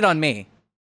 It would fit on me.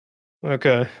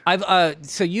 Okay.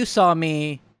 So you saw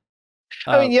me.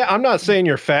 I mean, yeah, I'm not saying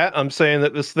you're fat. I'm saying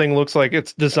that this thing looks like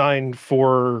it's designed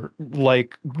for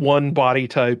like one body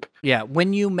type. Yeah.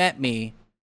 When you met me,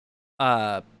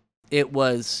 it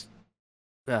was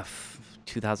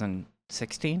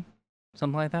 2016,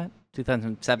 something like that.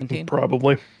 2017,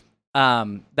 probably.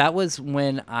 That was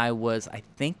when I was, I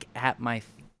think, at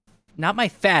not my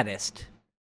fattest,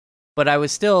 but I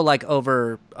was still like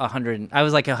over 100. I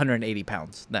was like 180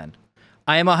 pounds then.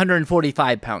 I am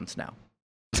 145 pounds now.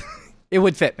 It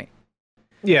would fit me.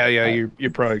 Yeah, you're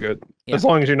probably good. Yeah. As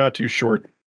long as you're not too short.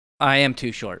 I am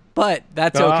too short, but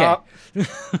that's okay.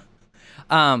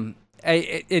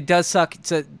 It does suck.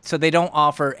 So they don't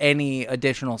offer any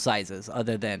additional sizes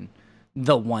other than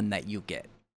the one that you get.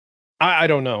 I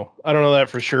don't know. I don't know that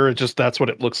for sure. It's just that's what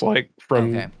it looks like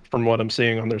from what I'm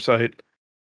seeing on their site.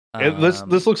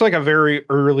 This looks like a very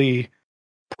early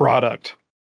product.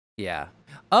 Yeah.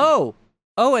 Oh,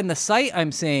 and the site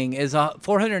I'm seeing is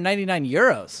 499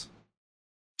 euros.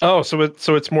 Oh, so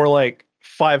it's more like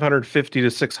 550 to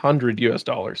 600 US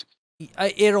dollars.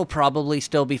 It'll probably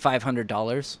still be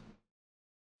 $500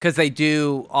 because they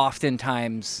do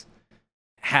oftentimes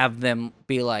have them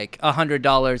be like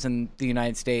 $100 in the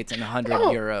United States and 100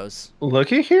 euros.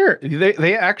 Looky here,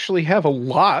 they actually have a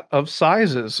lot of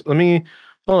sizes. Let me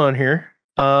hold on here.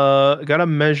 Gotta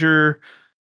measure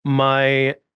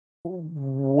my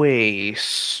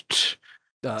waist.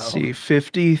 Let's see,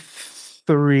 53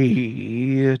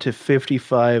 to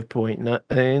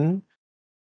 55.9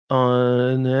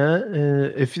 on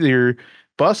that. If your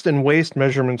bust and waist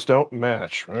measurements don't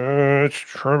match, it's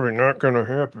probably not going to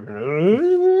happen.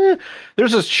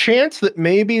 There's a chance that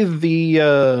maybe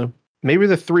the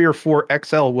 3 or 4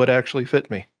 XL would actually fit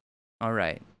me. All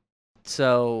right.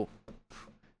 So,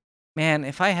 man,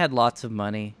 if I had lots of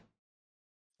money,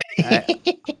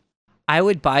 I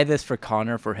would buy this for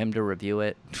Connor for him to review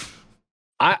it.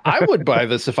 I would buy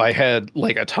this if I had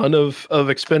like a ton of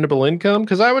expendable income,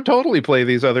 because I would totally play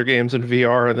these other games in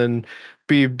VR and then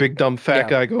be a big dumb fat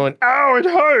guy going, "Ow, it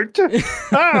hurt!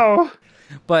 Ow!"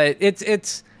 But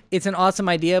it's an awesome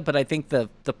idea, but I think the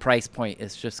price point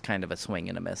is just kind of a swing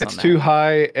and a miss. It's too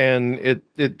high, and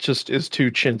it just is too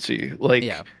chintzy. Like,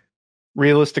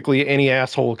 realistically, any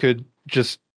asshole could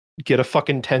just get a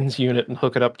fucking TENS unit and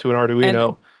hook it up to an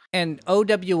Arduino. And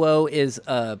OWO is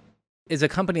a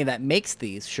company that makes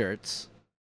these shirts.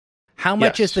 How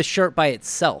much is the shirt by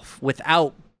itself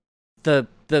without the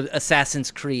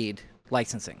Assassin's Creed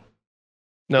licensing?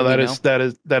 No, that is it. That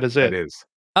is.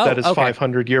 Oh, that is okay.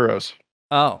 500 euros.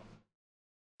 Oh,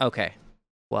 okay.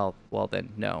 Well then,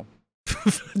 no.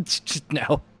 Just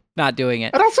no, not doing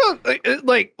it. And also,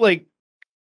 like,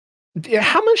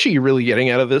 how much are you really getting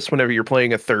out of this whenever you're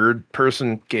playing a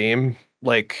third-person game?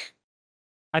 Like,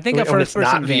 I think a when it's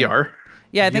first-person not game. VR.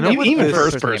 Yeah, I think even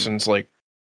first-person's like.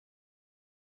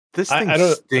 This thing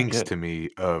stinks to me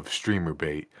of streamer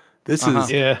bait. This is,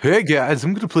 hey guys,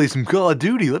 I'm going to play some Call of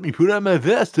Duty. Let me put on my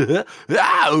vest. Ow!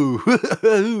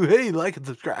 Hey, like and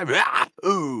subscribe.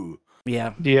 Ow!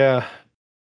 Yeah. Yeah.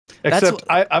 Except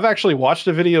I've actually watched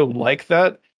a video like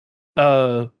that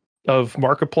of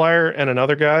Markiplier and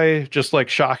another guy just like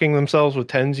shocking themselves with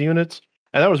TENS units.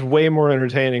 And that was way more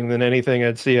entertaining than anything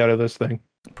I'd see out of this thing.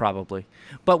 Probably.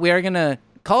 But we are going to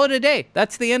call it a day.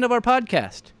 That's the end of our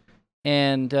podcast.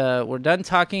 And we're done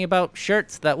talking about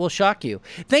shirts that will shock you.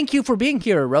 Thank you for being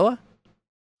here, Aroa.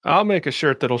 I'll make a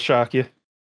shirt that'll shock you.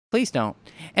 Please don't.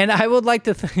 And I would like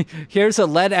to... Here's a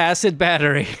lead acid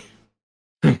battery.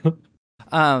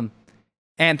 And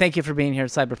thank you for being here,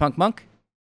 Cyberpunk Monk.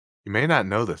 You may not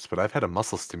know this, but I've had a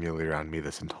muscle stimulator on me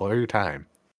this entire time.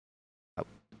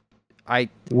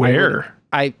 Where?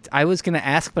 I was going to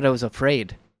ask, but I was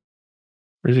afraid.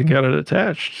 Where's he got it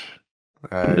attached?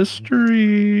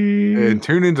 Mystery. And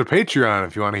tune into Patreon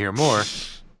if you want to hear more.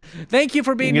 Thank you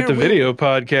for being here. Get the video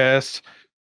podcast.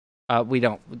 We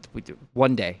don't. We do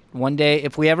one day.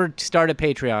 If we ever start a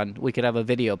Patreon, we could have a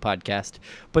video podcast.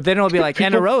 But then it'll be like,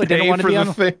 and Aroa didn't want to be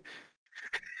on.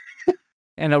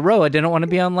 And Aroa didn't want to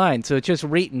be online, so it's just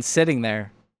Reeton sitting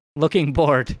there, looking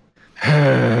bored.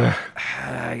 I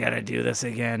gotta do this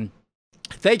again.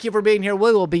 Thank you for being here.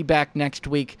 We will be back next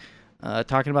week,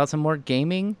 talking about some more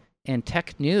gaming and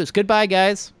tech news. Goodbye,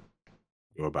 guys.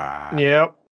 Goodbye.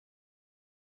 Yep.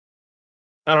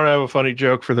 I don't have a funny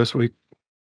joke for this week.